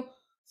continue,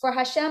 for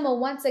Hashem will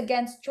once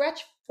again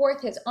stretch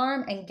forth his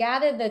arm and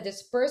gather the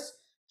dispersed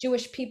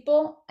Jewish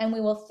people, and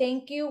we will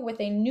thank you with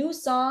a new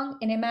song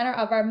in a manner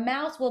of our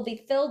mouths will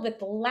be filled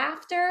with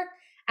laughter,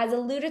 as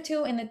alluded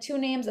to in the two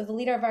names of the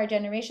leader of our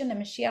generation, the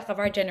Mashiach of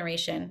our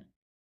generation.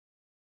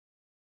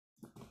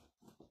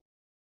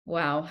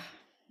 Wow.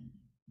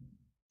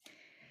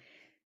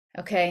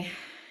 Okay.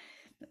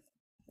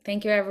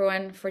 Thank you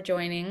everyone for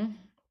joining.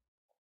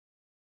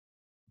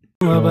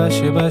 הבא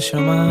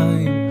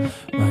שבשמיים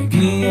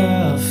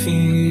מגיע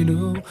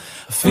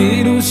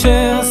אפילו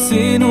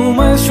שעשינו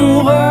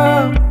משהו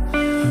רע,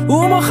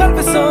 הוא מוחל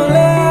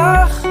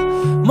וסולח,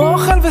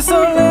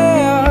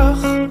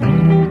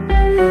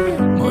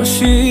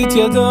 מושיט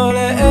ידו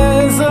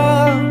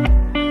לעזרה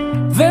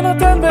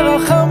ונותן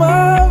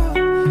ברחמיו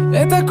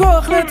את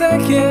הכוח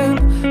לתקן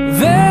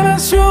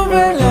ולשוב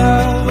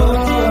אליו.